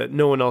like that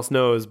no one else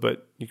knows,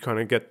 but you kind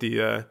of get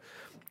the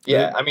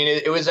Yeah, I mean,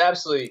 it was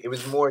absolutely, it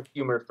was more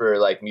humor for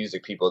like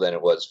music people than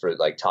it was for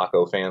like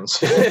taco fans.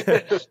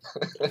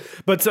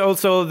 But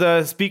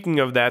so speaking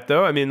of that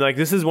though, I mean, like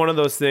this is one of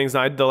those things.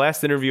 The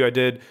last interview I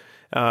did,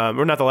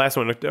 or not the last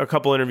one, a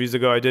couple interviews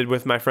ago, I did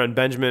with my friend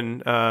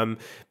Benjamin. Ben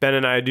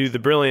and I do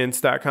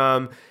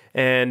thebrilliance.com.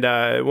 And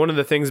one of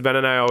the things Ben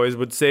and I always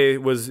would say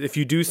was, if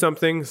you do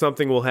something,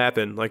 something will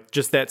happen. Like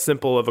just that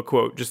simple of a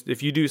quote. Just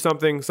if you do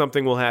something,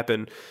 something will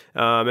happen.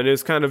 And it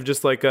was kind of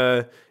just like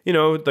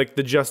like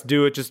the just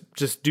do it.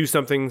 Just do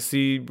something,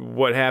 see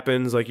what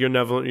happens. Like you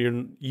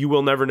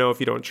will never know if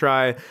you don't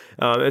try.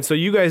 And so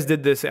you guys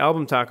did this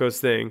album tacos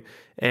thing,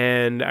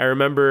 and I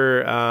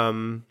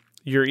remember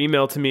your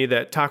email to me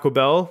that Taco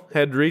Bell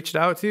had reached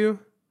out to you,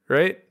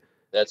 right?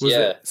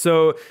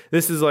 So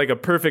this is like a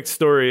perfect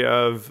story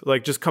of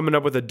like just coming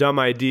up with a dumb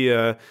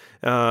idea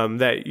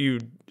that you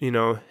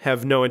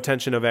have no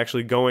intention of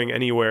actually going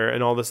anywhere,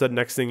 and all of a sudden,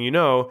 next thing you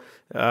know,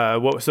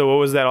 what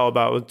was that all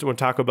about when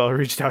Taco Bell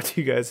reached out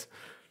to you guys?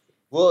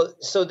 Well,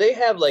 so they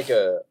have like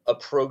a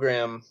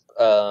program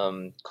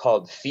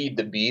called Feed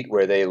the Beat,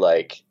 where they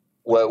like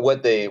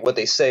what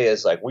they say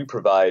is like, we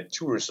provide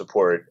tour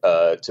support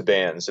to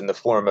bands in the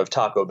form of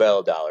Taco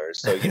Bell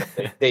dollars. So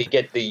they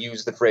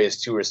use the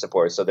phrase tour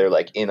support, so they're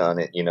like in on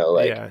it,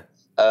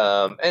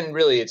 and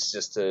really it's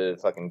just to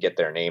fucking get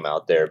their name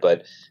out there.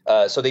 But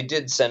so they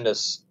did send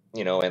us,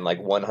 and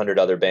like 100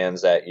 other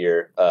bands that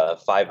year,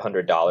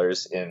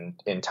 $500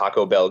 in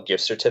Taco Bell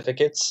gift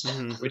certificates,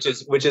 which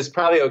is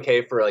probably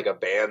okay for like a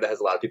band that has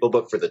a lot of people,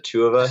 but for the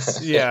two of us,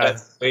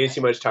 that's way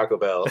too much Taco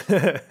Bell.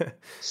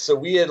 So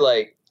we had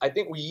I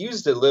think we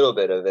used a little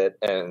bit of it,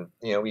 and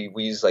we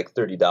used like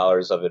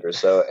 $30 of it or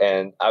so.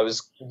 And I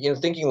was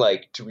thinking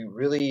like, do we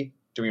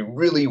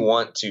really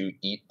want to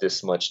eat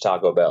this much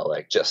Taco Bell,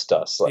 like just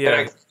us?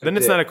 Then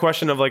it's not a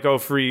question of like, oh,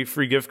 free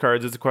gift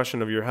cards. It's a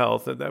question of your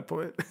health at that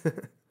point.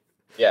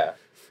 Yeah.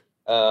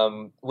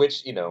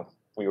 Which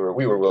we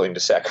were willing to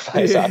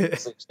sacrifice,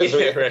 obviously, because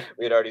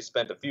we had already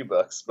spent a few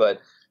bucks.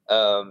 But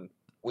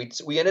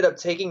we ended up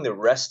taking the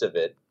rest of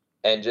it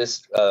and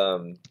just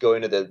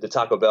going to the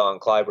Taco Bell on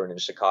Clybourne in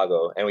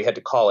Chicago. And we had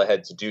to call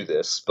ahead to do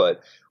this,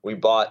 but we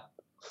bought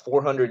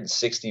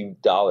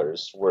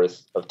 $460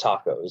 worth of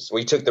tacos.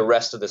 We took the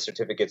rest of the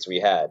certificates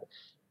we had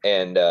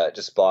and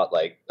just bought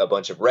like a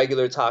bunch of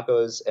regular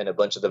tacos and a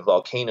bunch of the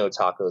volcano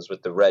tacos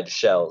with the red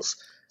shells.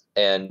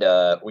 And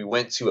we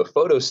went to a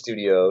photo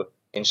studio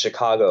in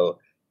Chicago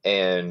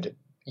and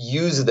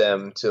used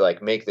them to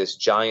like make this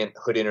giant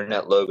Hood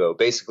Internet logo.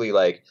 Basically,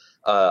 like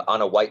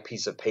on a white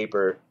piece of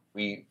paper,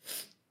 we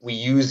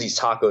used these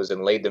tacos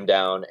and laid them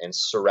down and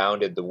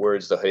surrounded the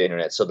words "the Hood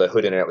Internet." So the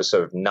Hood Internet was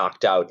sort of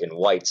knocked out in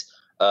white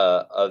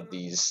of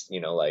these,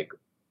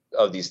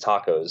 of these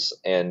tacos,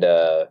 and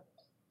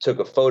took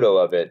a photo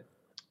of it,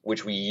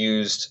 which we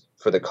used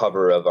for the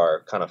cover of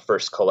our kind of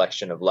first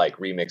collection of like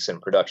remix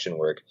and production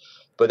work.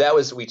 But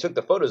we took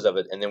the photos of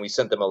it and then we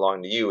sent them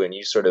along to you, and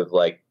you sort of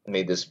like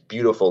made this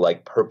beautiful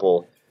like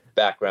purple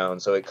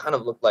background, so it kind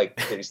of looked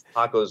like these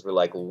tacos were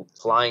like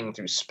flying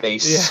through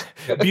space.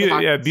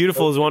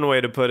 Beautiful is one way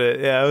to put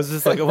it. I was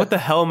just like, what the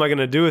hell am I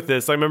gonna do with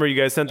this? I remember you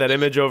guys sent that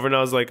image over and I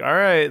was like, all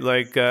right,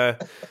 like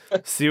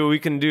see what we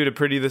can do to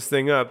pretty this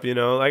thing up,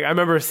 like I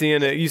remember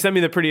seeing it. You sent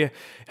me the pretty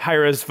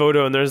high-res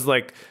photo and there's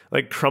like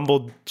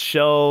crumbled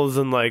shells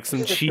and like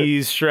some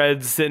cheese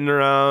shreds sitting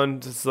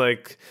around. It's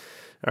like,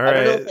 all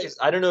right.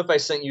 I don't know if I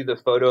sent you the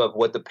photo of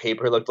what the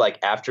paper looked like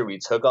after we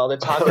took all the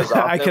tacos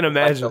off. I can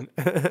imagine.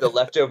 Like the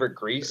leftover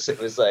grease. It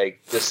was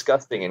like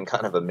disgusting and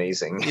kind of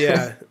amazing.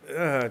 Yeah.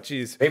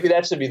 Jeez. Maybe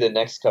that should be the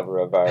next cover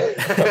of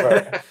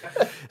our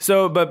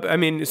So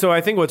I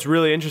think what's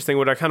really interesting,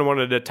 what I kind of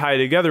wanted to tie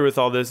together with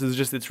all this is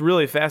just, it's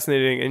really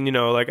fascinating.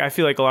 And, like, I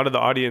feel like a lot of the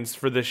audience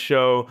for this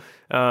show,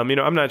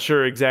 I'm not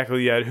sure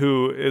exactly yet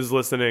who is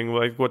listening,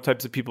 like what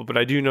types of people, but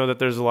I do know that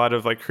there's a lot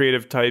of like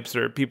creative types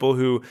or people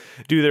who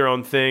do their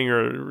own thing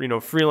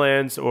or,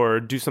 freelance or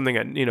do something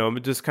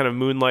at, just kind of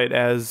moonlight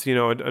as,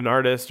 an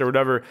artist or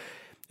whatever.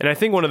 And I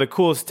think one of the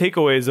coolest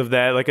takeaways of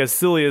that, like as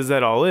silly as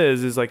that all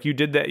is like you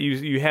did that,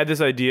 you had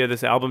this idea,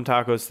 this album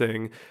tacos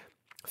thing.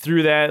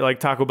 Through that, like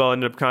Taco Bell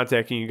ended up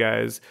contacting you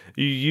guys.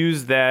 You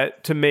used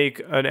that to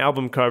make an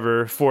album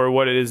cover for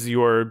what is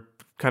your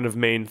kind of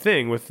main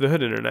thing with the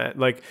Hood Internet.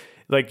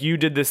 Like you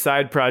did this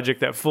side project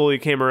that fully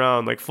came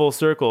around, like full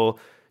circle,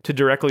 to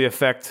directly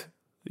affect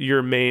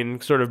your main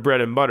sort of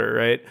bread and butter,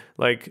 right?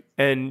 Like,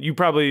 and you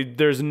probably,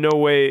 there's no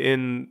way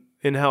in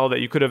hell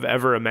that you could have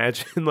ever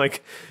imagined,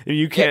 like,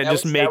 you can't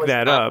just make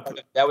that up.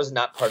 That was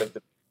not part of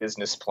the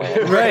business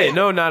plan. Right.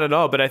 No, not at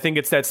all. But I think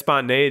it's that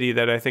spontaneity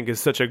that I think is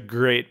such a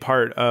great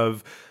part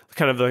of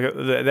kind of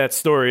that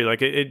story.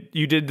 Like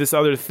you did this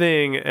other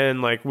thing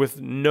and like with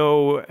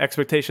no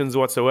expectations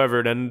whatsoever,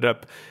 it ended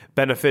up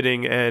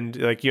benefiting, and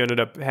like you ended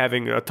up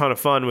having a ton of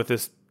fun with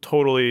this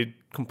totally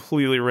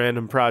completely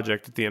random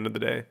project at the end of the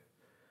day.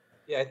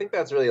 Yeah, I think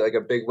that's really like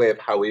a big way of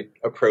how we've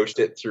approached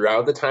it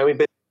throughout the time we've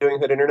been doing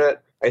Hood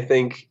Internet. I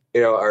think,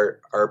 our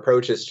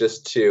approach is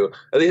just to,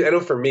 at least I know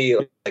for me,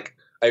 like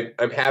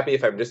I'm happy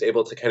if I'm just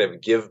able to kind of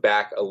give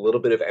back a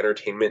little bit of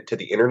entertainment to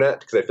the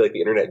internet, because I feel like the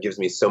internet gives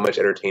me so much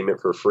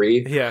entertainment for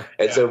free. Yeah.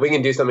 And so if we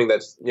can do something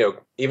that's,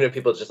 even if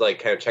people just like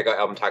kind of check out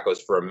Album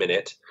Tacos for a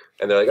minute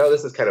and they're like, oh,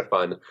 this is kind of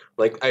fun.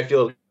 Like, I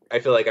feel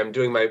like I'm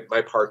doing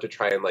my part to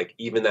try and like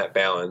even that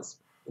balance,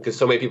 because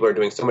so many people are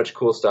doing so much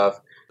cool stuff.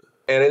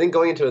 And I think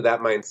going into that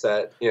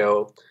mindset,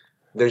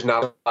 there's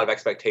not a lot of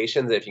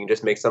expectations. If you can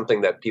just make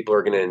something that people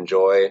are going to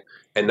enjoy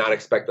and not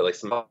expect that like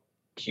some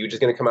huge is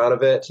going to come out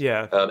of it.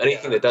 Yeah.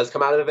 Anything that does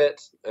come out of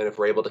it, and if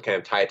we're able to kind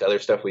of tie it to other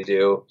stuff we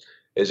do,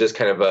 is just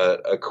kind of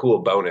a cool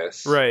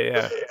bonus. Right.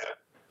 Yeah.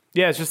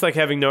 Yeah. It's just like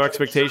having no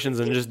expectations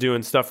and just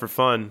doing stuff for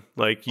fun.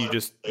 Like you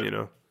just,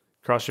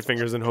 cross your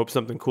fingers and hope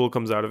something cool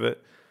comes out of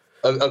it.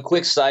 A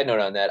quick side note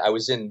on that.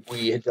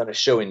 We had done a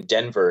show in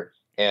Denver,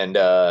 and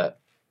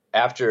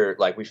after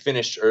we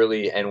finished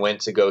early and went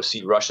to go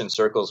see Russian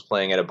Circles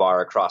playing at a bar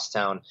across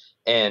town.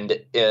 And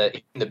in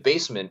the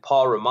basement,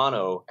 Paul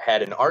Romano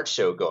had an art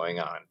show going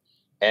on.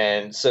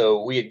 And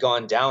so we had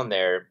gone down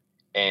there,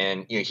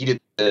 and he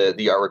did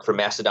the artwork for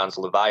Mastodon's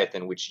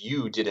Leviathan, which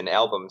you did an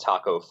album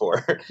taco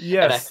for.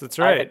 Yes, that's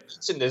right. I had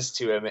mentioned this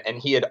to him, and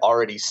he had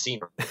already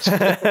seen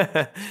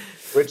it.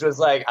 Which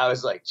was I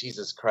was like,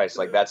 Jesus Christ,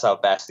 that's how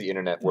fast the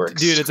internet works.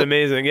 Dude, it's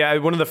amazing. Yeah,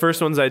 one of the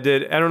first ones I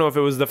did, I don't know if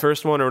it was the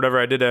first one or whatever,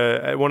 I did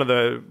one of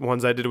the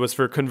ones I did was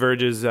for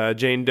Converge's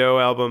Jane Doe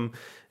album.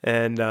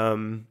 And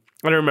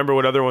I don't remember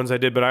what other ones I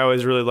did, but I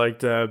always really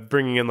liked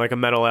bringing in a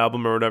metal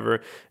album or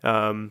whatever.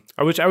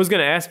 Which I was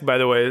going to ask, by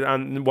the way,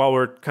 while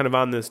we're kind of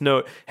on this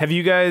note, have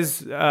you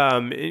guys,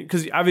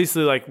 because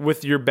obviously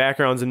with your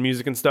backgrounds in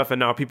music and stuff, and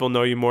now people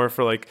know you more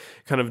for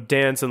kind of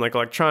dance and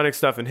electronic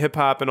stuff and hip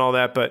hop and all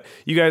that, but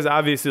you guys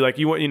obviously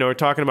we're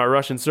talking about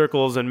Russian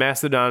Circles and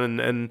Mastodon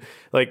and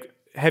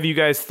have you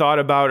guys thought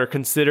about or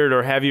considered,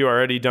 or have you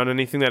already done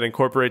anything that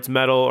incorporates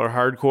metal or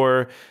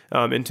hardcore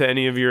into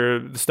any of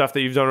the stuff that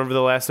you've done over the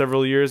last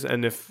several years?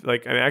 And if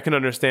I can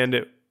understand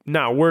it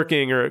not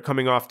working or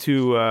coming off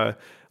too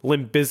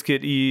Limp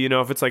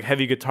Bizkit-y, if it's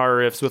heavy guitar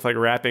riffs with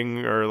rapping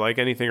or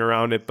anything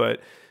around it. But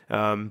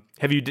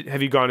have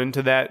you gone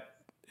into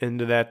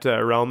that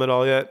realm at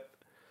all yet?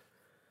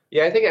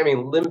 Yeah, I think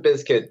Limp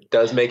Bizkit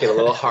does make it a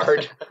little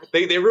hard.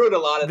 They ruined a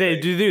lot of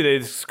things. They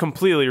just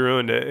completely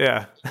ruined it.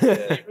 Yeah.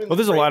 Well,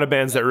 there's a lot of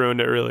bands that ruined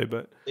it, really,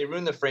 but they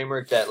ruined the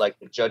framework that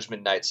the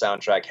Judgment Night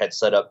soundtrack had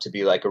set up to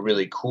be a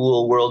really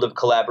cool world of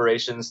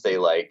collaborations.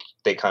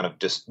 They kind of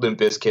just Limp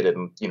Bizkit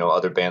and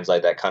other bands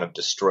like that kind of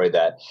destroyed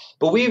that.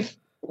 But we've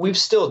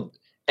still.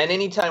 And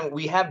anytime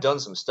we have done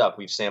some stuff,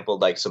 we've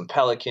sampled some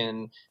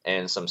Pelican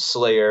and some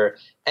Slayer,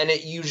 and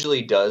it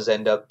usually does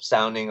end up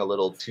sounding a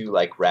little too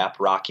rap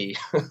rocky.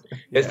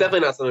 It's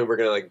definitely not something we're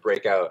gonna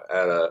break out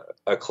at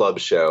a club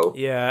show.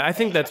 Yeah, I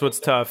think that's what's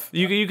tough.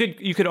 You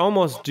could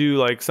almost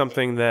do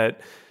something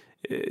that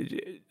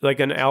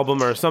an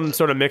album or some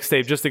sort of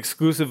mixtape just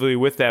exclusively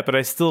with that, but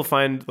I still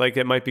find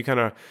it might be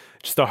kind of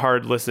just a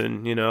hard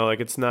listen.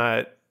 It's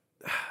not.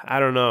 I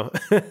don't know.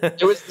 There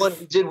was one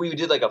we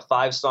did a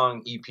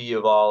 5-song EP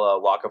of all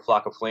Waka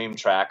Flocka Flame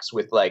tracks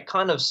with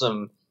kind of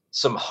some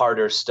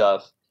harder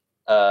stuff.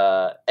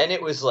 And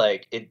it was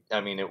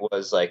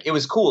it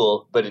was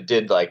cool, but it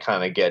did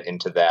kind of get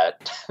into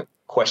that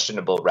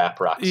questionable rap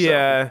rock stuff.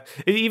 Yeah.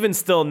 Even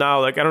still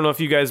now, I don't know if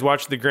you guys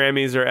watched the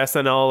Grammys or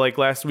SNL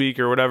last week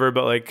or whatever,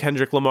 but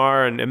Kendrick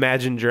Lamar and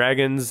Imagine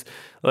Dragons,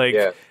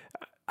 yeah.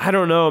 I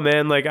don't know,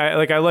 man.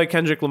 I like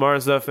Kendrick Lamar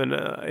and stuff, and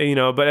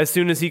but as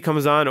soon as he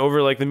comes on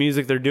over the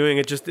music they're doing,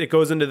 it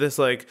goes into this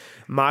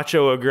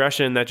macho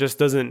aggression that just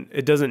doesn't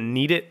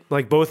need it.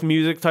 Both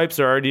music types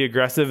are already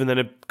aggressive, and then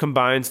it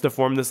combines to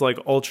form this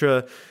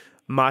ultra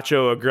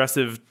macho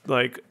aggressive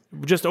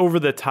just over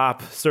the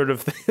top sort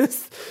of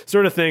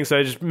thing.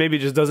 So maybe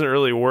it just doesn't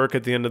really work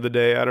at the end of the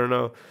day. I don't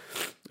know.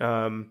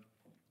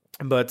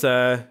 But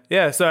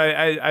yeah, so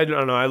I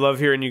don't know. I love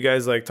hearing you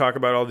guys talk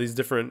about all these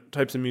different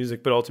types of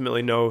music, but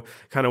ultimately know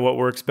kind of what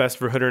works best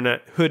for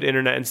hood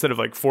internet instead of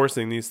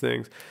forcing these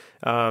things.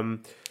 Yeah,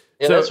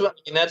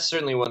 that's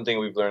certainly one thing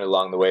we've learned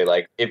along the way.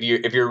 If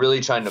you're really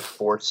trying to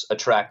force a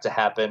track to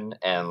happen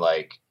and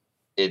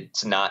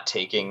it's not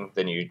taking,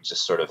 then you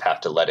just sort of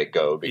have to let it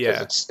go,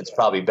 because it's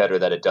probably better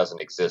that it doesn't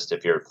exist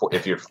if you're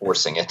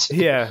forcing it.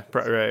 Yeah,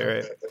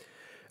 right.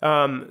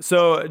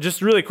 So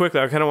just really quickly,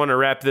 I kind of want to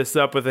wrap this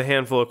up with a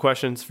handful of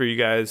questions for you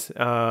guys.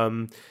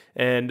 And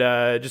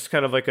just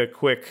kind of a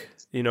quick,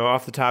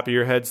 off the top of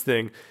your heads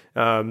thing.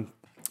 Do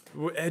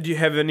you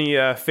have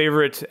any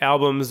favorite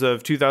albums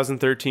of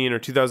 2013 or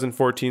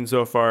 2014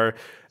 so far?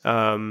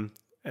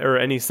 Or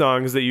any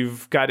songs that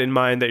you've got in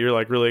mind that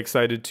you're really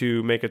excited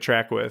to make a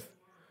track with?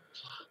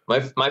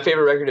 My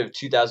favorite record of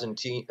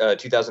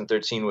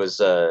 2013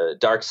 was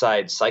Dark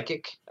Side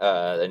Psychic,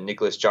 a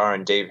Nicholas Jar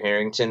and Dave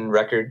Harrington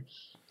record.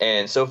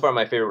 And so far,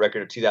 my favorite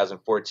record of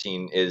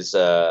 2014 is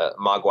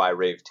Mogwai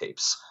Rave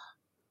Tapes.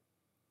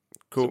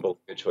 Cool. Both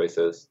good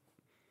choices.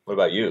 What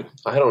about you?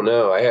 I don't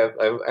know. I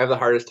have the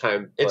hardest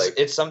time.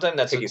 It's sometimes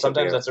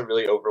that's a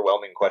really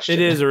overwhelming question.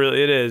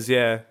 It is.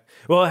 Yeah.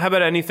 Well, how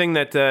about anything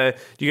that do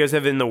you guys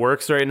have in the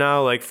works right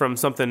now, like from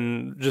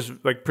something just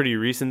like pretty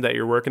recent that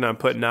you're working on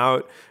putting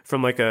out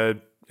from like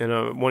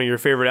one of your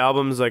favorite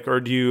albums, like, or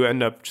do you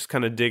end up just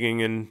kind of digging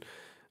in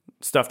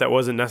stuff that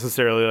wasn't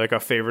necessarily like a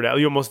favorite album?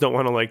 You almost don't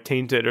want to like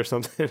taint it or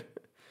something.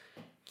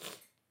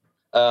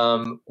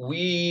 There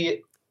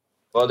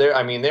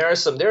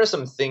are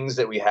some things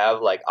that we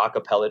have, like a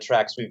cappella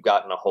tracks we've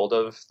gotten a hold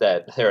of,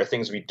 that there are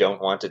things we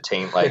don't want to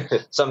taint. Like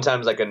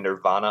sometimes like a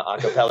Nirvana a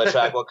cappella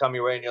track will come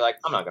your way and you're like,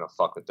 I'm not going to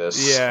fuck with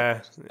this.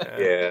 Yeah.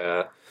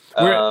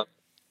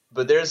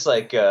 But there's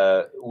like,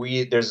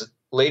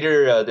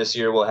 later this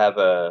year we'll have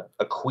a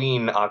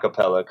Queen a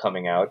cappella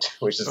coming out,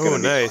 which is going to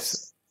be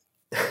nice.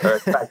 Or in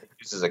fact,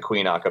 this is a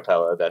Queen a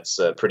cappella that's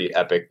pretty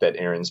epic that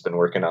Aaron's been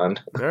working on.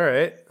 All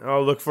right.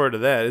 I'll look forward to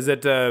that. Is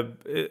it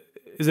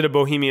a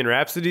Bohemian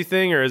Rhapsody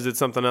thing or is it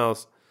something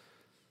else?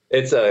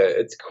 It's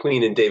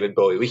Queen and David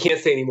Bowie. We can't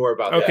say any more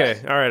about that.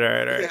 Okay. All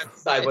right. We can't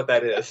decide what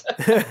that is.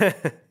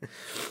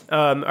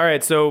 All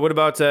right. So what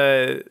about,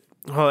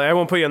 well, I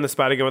won't put you on the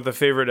spot again with the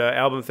favorite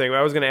album thing.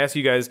 I was going to ask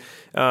you guys,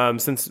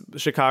 since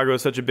Chicago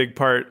is such a big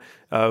part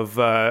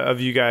of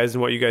you guys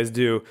and what you guys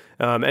do,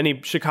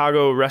 any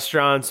Chicago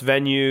restaurants,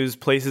 venues,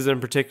 places in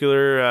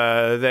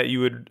particular that you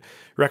would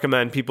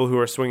recommend people who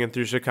are swinging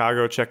through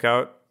Chicago check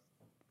out?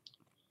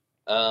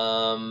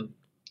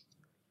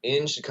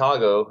 In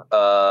Chicago,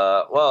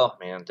 well,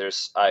 man,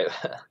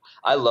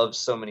 I love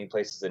so many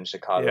places in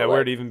Chicago. Yeah,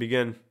 where to even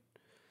begin?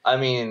 I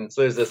mean,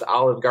 so there's this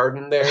Olive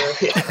Garden there.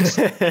 You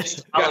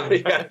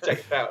gotta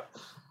check it out.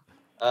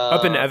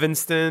 Up in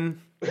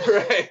Evanston.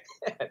 Right.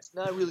 It's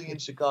not really in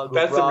Chicago.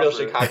 That's the real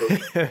Chicago.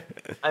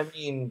 I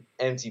mean,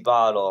 Empty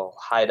Bottle,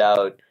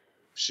 Hideout,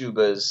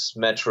 Shuba's,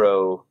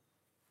 Metro.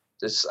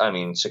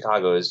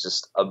 Chicago is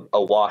just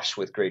awash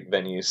with great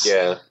venues.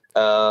 Yeah.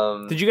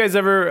 Did you guys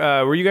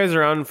ever, were you guys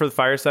around for the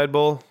Fireside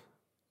Bowl?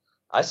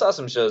 I saw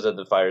some shows at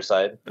the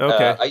Fireside.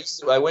 Okay.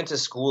 I went to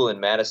school in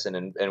Madison,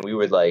 and we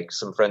would, like,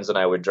 some friends and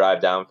I would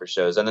drive down for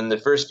shows. And then the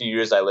first few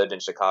years I lived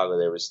in Chicago,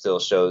 there was still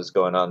shows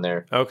going on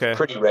there. Okay.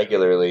 Pretty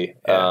regularly.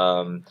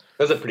 Yeah. That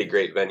was a pretty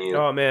great venue.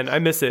 Oh man, I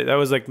miss it. That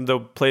was like the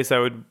one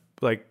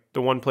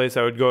place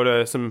I would go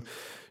to some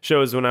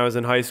shows when I was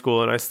in high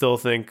school, and I still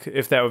think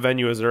if that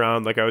venue was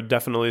around, like I would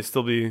definitely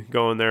still be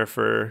going there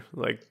for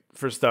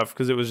stuff,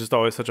 because it was just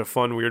always such a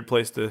fun, weird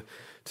place to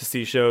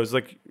see shows.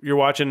 Like you're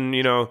watching,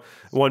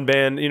 one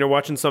band,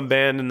 watching some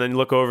band, and then you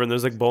look over and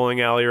there's like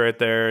bowling alley right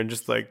there, and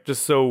just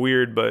so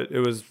weird, but it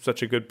was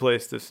such a good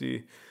place to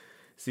see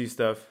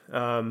stuff.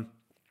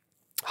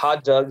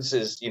 Hot Dogs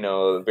is,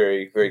 a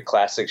very, very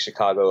classic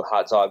Chicago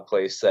hot dog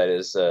place that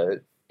is,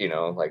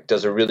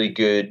 does a really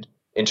good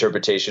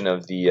interpretation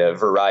of the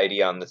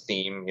variety on the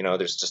theme.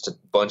 There's just a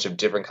bunch of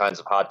different kinds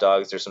of hot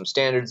dogs. There's some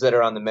standards that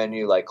are on the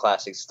menu, like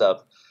classic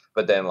stuff,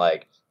 but then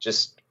like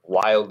just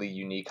wildly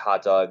unique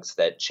hot dogs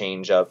that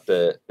change up.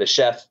 The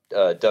chef,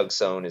 Doug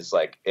Sohn, is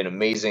like an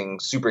amazing,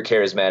 super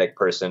charismatic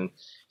person.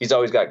 He's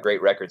always got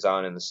great records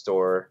on in the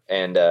store,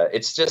 and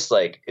it's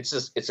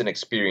an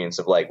experience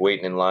of like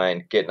waiting in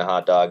line, getting a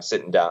hot dog,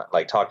 sitting down,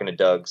 like talking to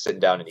Doug, sitting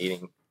down and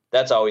eating.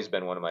 That's always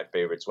been one of my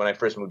favorites. When I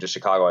first moved to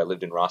Chicago, I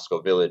lived in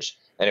Roscoe Village,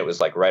 and it was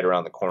like right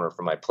around the corner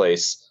from my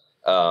place.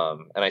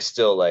 And I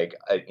still I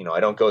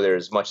don't go there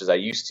as much as I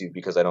used to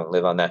because I don't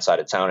live on that side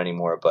of town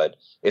anymore, but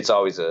it's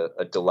always a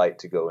delight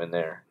to go in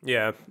there.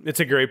 Yeah, it's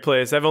a great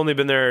place. I've only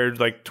been there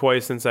like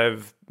twice since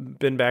I've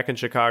been back in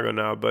Chicago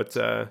now, but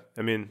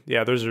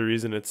there's a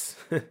reason it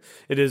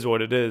is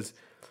what it is.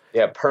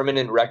 Yeah,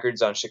 Permanent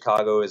Records on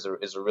Chicago is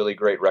a really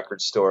great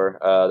record store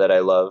that I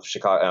love.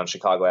 On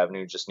Chicago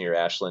Avenue, just near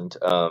Ashland.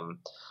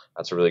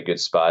 That's a really good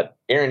spot.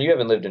 Aaron, you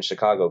haven't lived in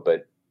Chicago,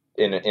 but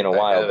in a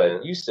while,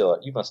 but you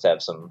must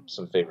have some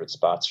favorite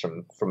spots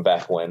from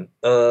back when.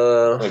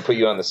 Let me put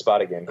you on the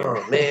spot again here.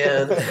 Oh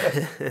man,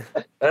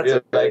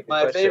 that's like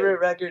my favorite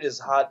record is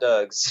Hot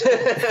Dogs.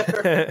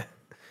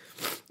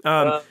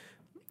 Well,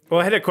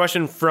 I had a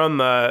question from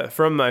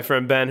my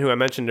friend Ben, who I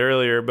mentioned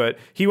earlier, but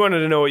he wanted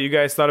to know what you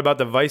guys thought about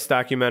the Vice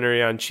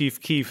documentary on Chief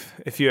Keef.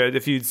 If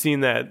you'd seen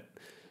that.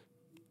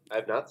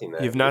 I've not seen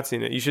that. You've not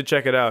seen it. You should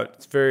check it out.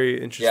 It's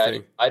very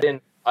interesting. Yeah, I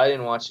didn't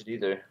watch it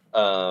either.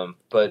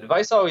 But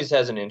Vice always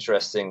has an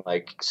interesting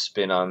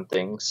spin on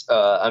things.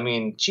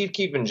 Chief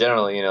Keef in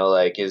general,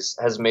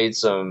 has made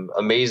some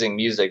amazing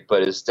music,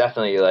 but is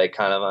definitely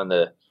kind of on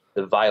the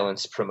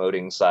violence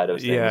promoting side of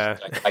things. Yeah.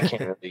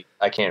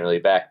 I can't really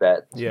back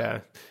that. Yeah.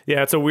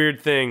 It's a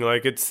weird thing.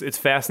 It's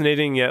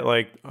fascinating yet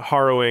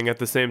harrowing at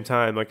the same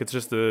time. It's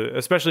just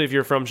especially if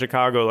you're from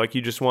Chicago,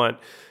 you just want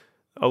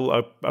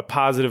a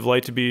positive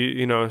light to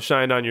be,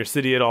 shined on your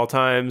city at all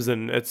times.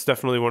 And it's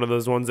definitely one of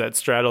those ones that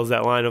straddles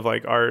that line of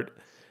art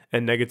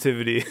and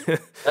negativity.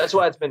 That's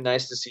why it's been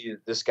nice to see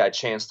this guy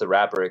Chance the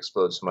Rapper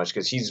explode so much,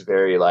 because he's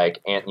very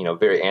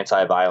very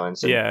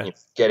anti-violence and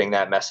getting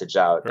that message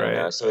out.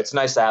 Right. So it's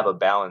nice to have a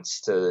balance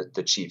to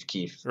the Chief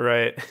Keef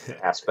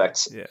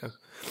aspects. Yeah.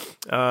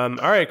 All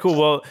right, cool.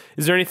 Well,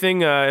 is there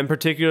anything in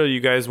particular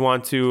you guys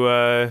want to,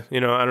 I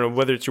don't know,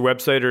 whether it's your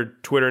website or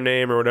Twitter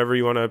name or whatever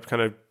you want to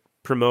kind of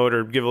promote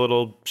or give a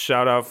little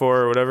shout out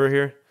for or whatever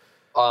here?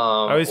 I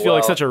always feel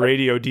like such a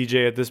radio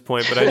DJ at this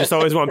point, but I just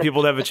always want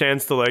people to have a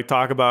chance to like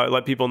talk about,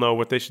 let people know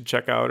what they should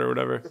check out or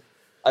whatever.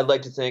 I'd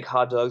like to thank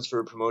Hot Dogs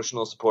for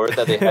promotional support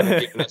that they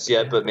haven't given us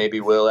yet, but maybe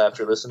will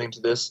after listening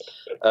to this.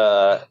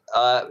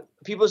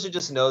 People should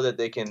just know that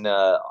they can,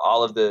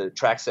 all of the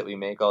tracks that we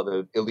make, all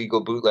the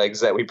illegal bootlegs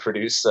that we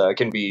produce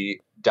can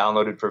be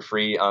downloaded for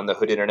free on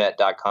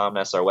thehoodinternet.com.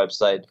 That's our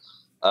website.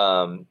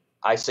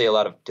 I say a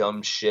lot of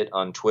dumb shit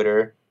on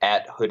Twitter.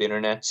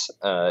 @hoodinternet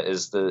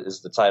is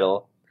the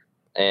title.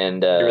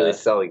 And You're really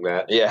selling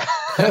that. Yeah.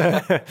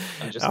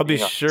 I'll be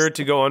sure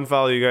to go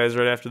unfollow you guys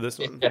right after this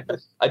one. Yeah,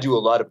 I do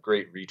a lot of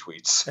great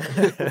retweets.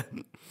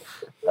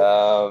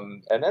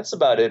 And that's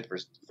about it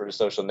for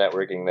social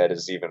networking that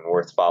is even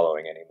worth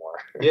following anymore.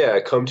 Yeah,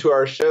 come to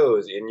our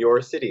shows in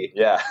your city.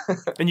 Yeah.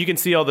 And you can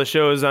see all the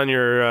shows on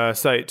your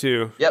site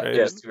too. Yep, right?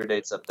 there's tour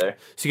dates up there.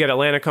 So you got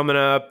Atlanta coming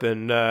up,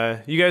 and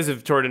you guys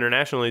have toured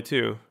internationally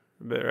too,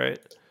 a bit, right?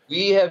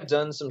 We have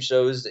done some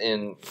shows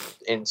in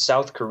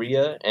South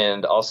Korea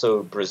and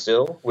also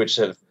Brazil, which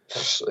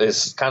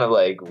is kind of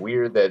like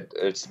weird that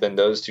it's been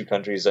those two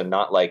countries and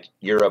not like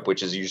Europe,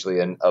 which is usually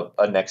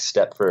a next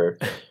step for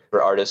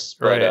artists.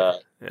 But right.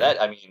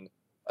 That, I mean,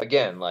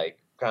 again, like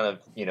kind of,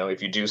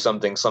 if you do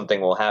something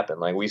will happen.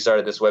 Like we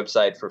started this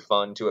website for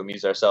fun to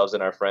amuse ourselves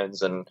and our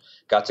friends, and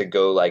got to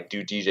go like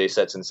do DJ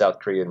sets in South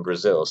Korea and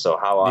Brazil. So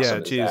how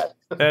awesome is that?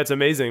 That's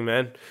amazing,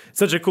 man.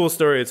 Such a cool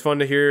story. It's fun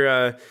to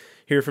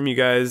hear from you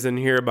guys and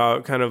hear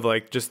about kind of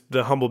like just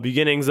the humble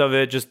beginnings of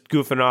it, just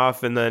goofing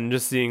off, and then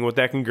just seeing what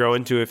that can grow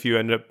into if you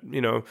end up,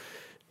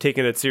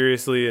 taking it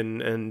seriously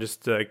and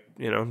just like,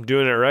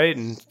 doing it right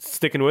and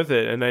sticking with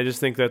it. And I just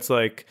think that's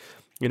like,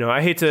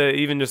 I hate to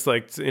even just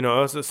like,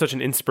 it's such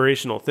an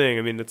inspirational thing.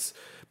 I mean,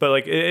 but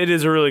like it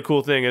is a really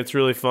cool thing. It's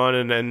really fun,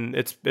 and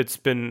it's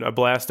been a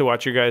blast to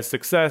watch your guys'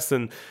 success,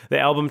 and the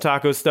album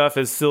taco stuff,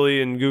 as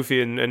silly and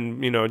goofy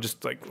and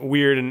just like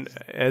weird, and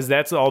as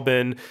that's all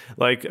been,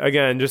 like,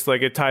 again, just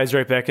like it ties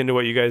right back into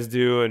what you guys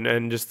do,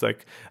 and just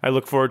like I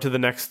look forward to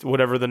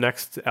whatever the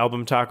next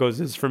album tacos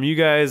is from you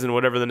guys, and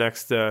whatever the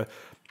next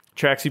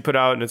tracks you put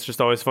out, and it's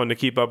just always fun to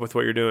keep up with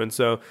what you're doing.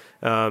 So,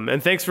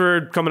 and thanks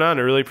for coming on.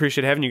 I really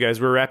appreciate having you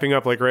guys. We're wrapping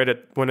up like right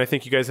at when I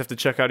think you guys have to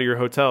check out of your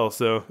hotel.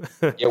 So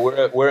yeah,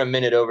 we're a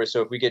minute over.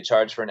 So if we get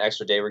charged for an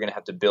extra day, we're gonna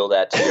have to bill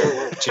that to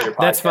your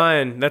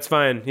podcast. That's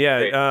fine. Yeah.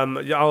 Great.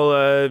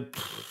 I'll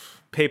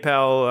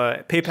PayPal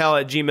at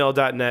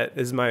gmail.net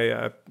is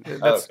my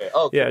that's okay.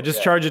 Oh, cool. Yeah,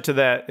 just charge it to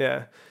that.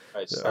 Yeah.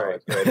 All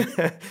right.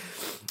 Great.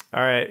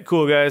 All right,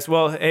 cool guys.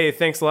 Well, hey,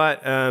 thanks a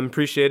lot.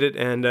 Appreciate it,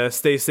 and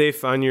stay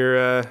safe on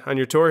your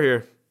tour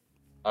here.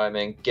 All right,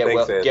 man. Get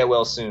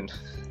well soon.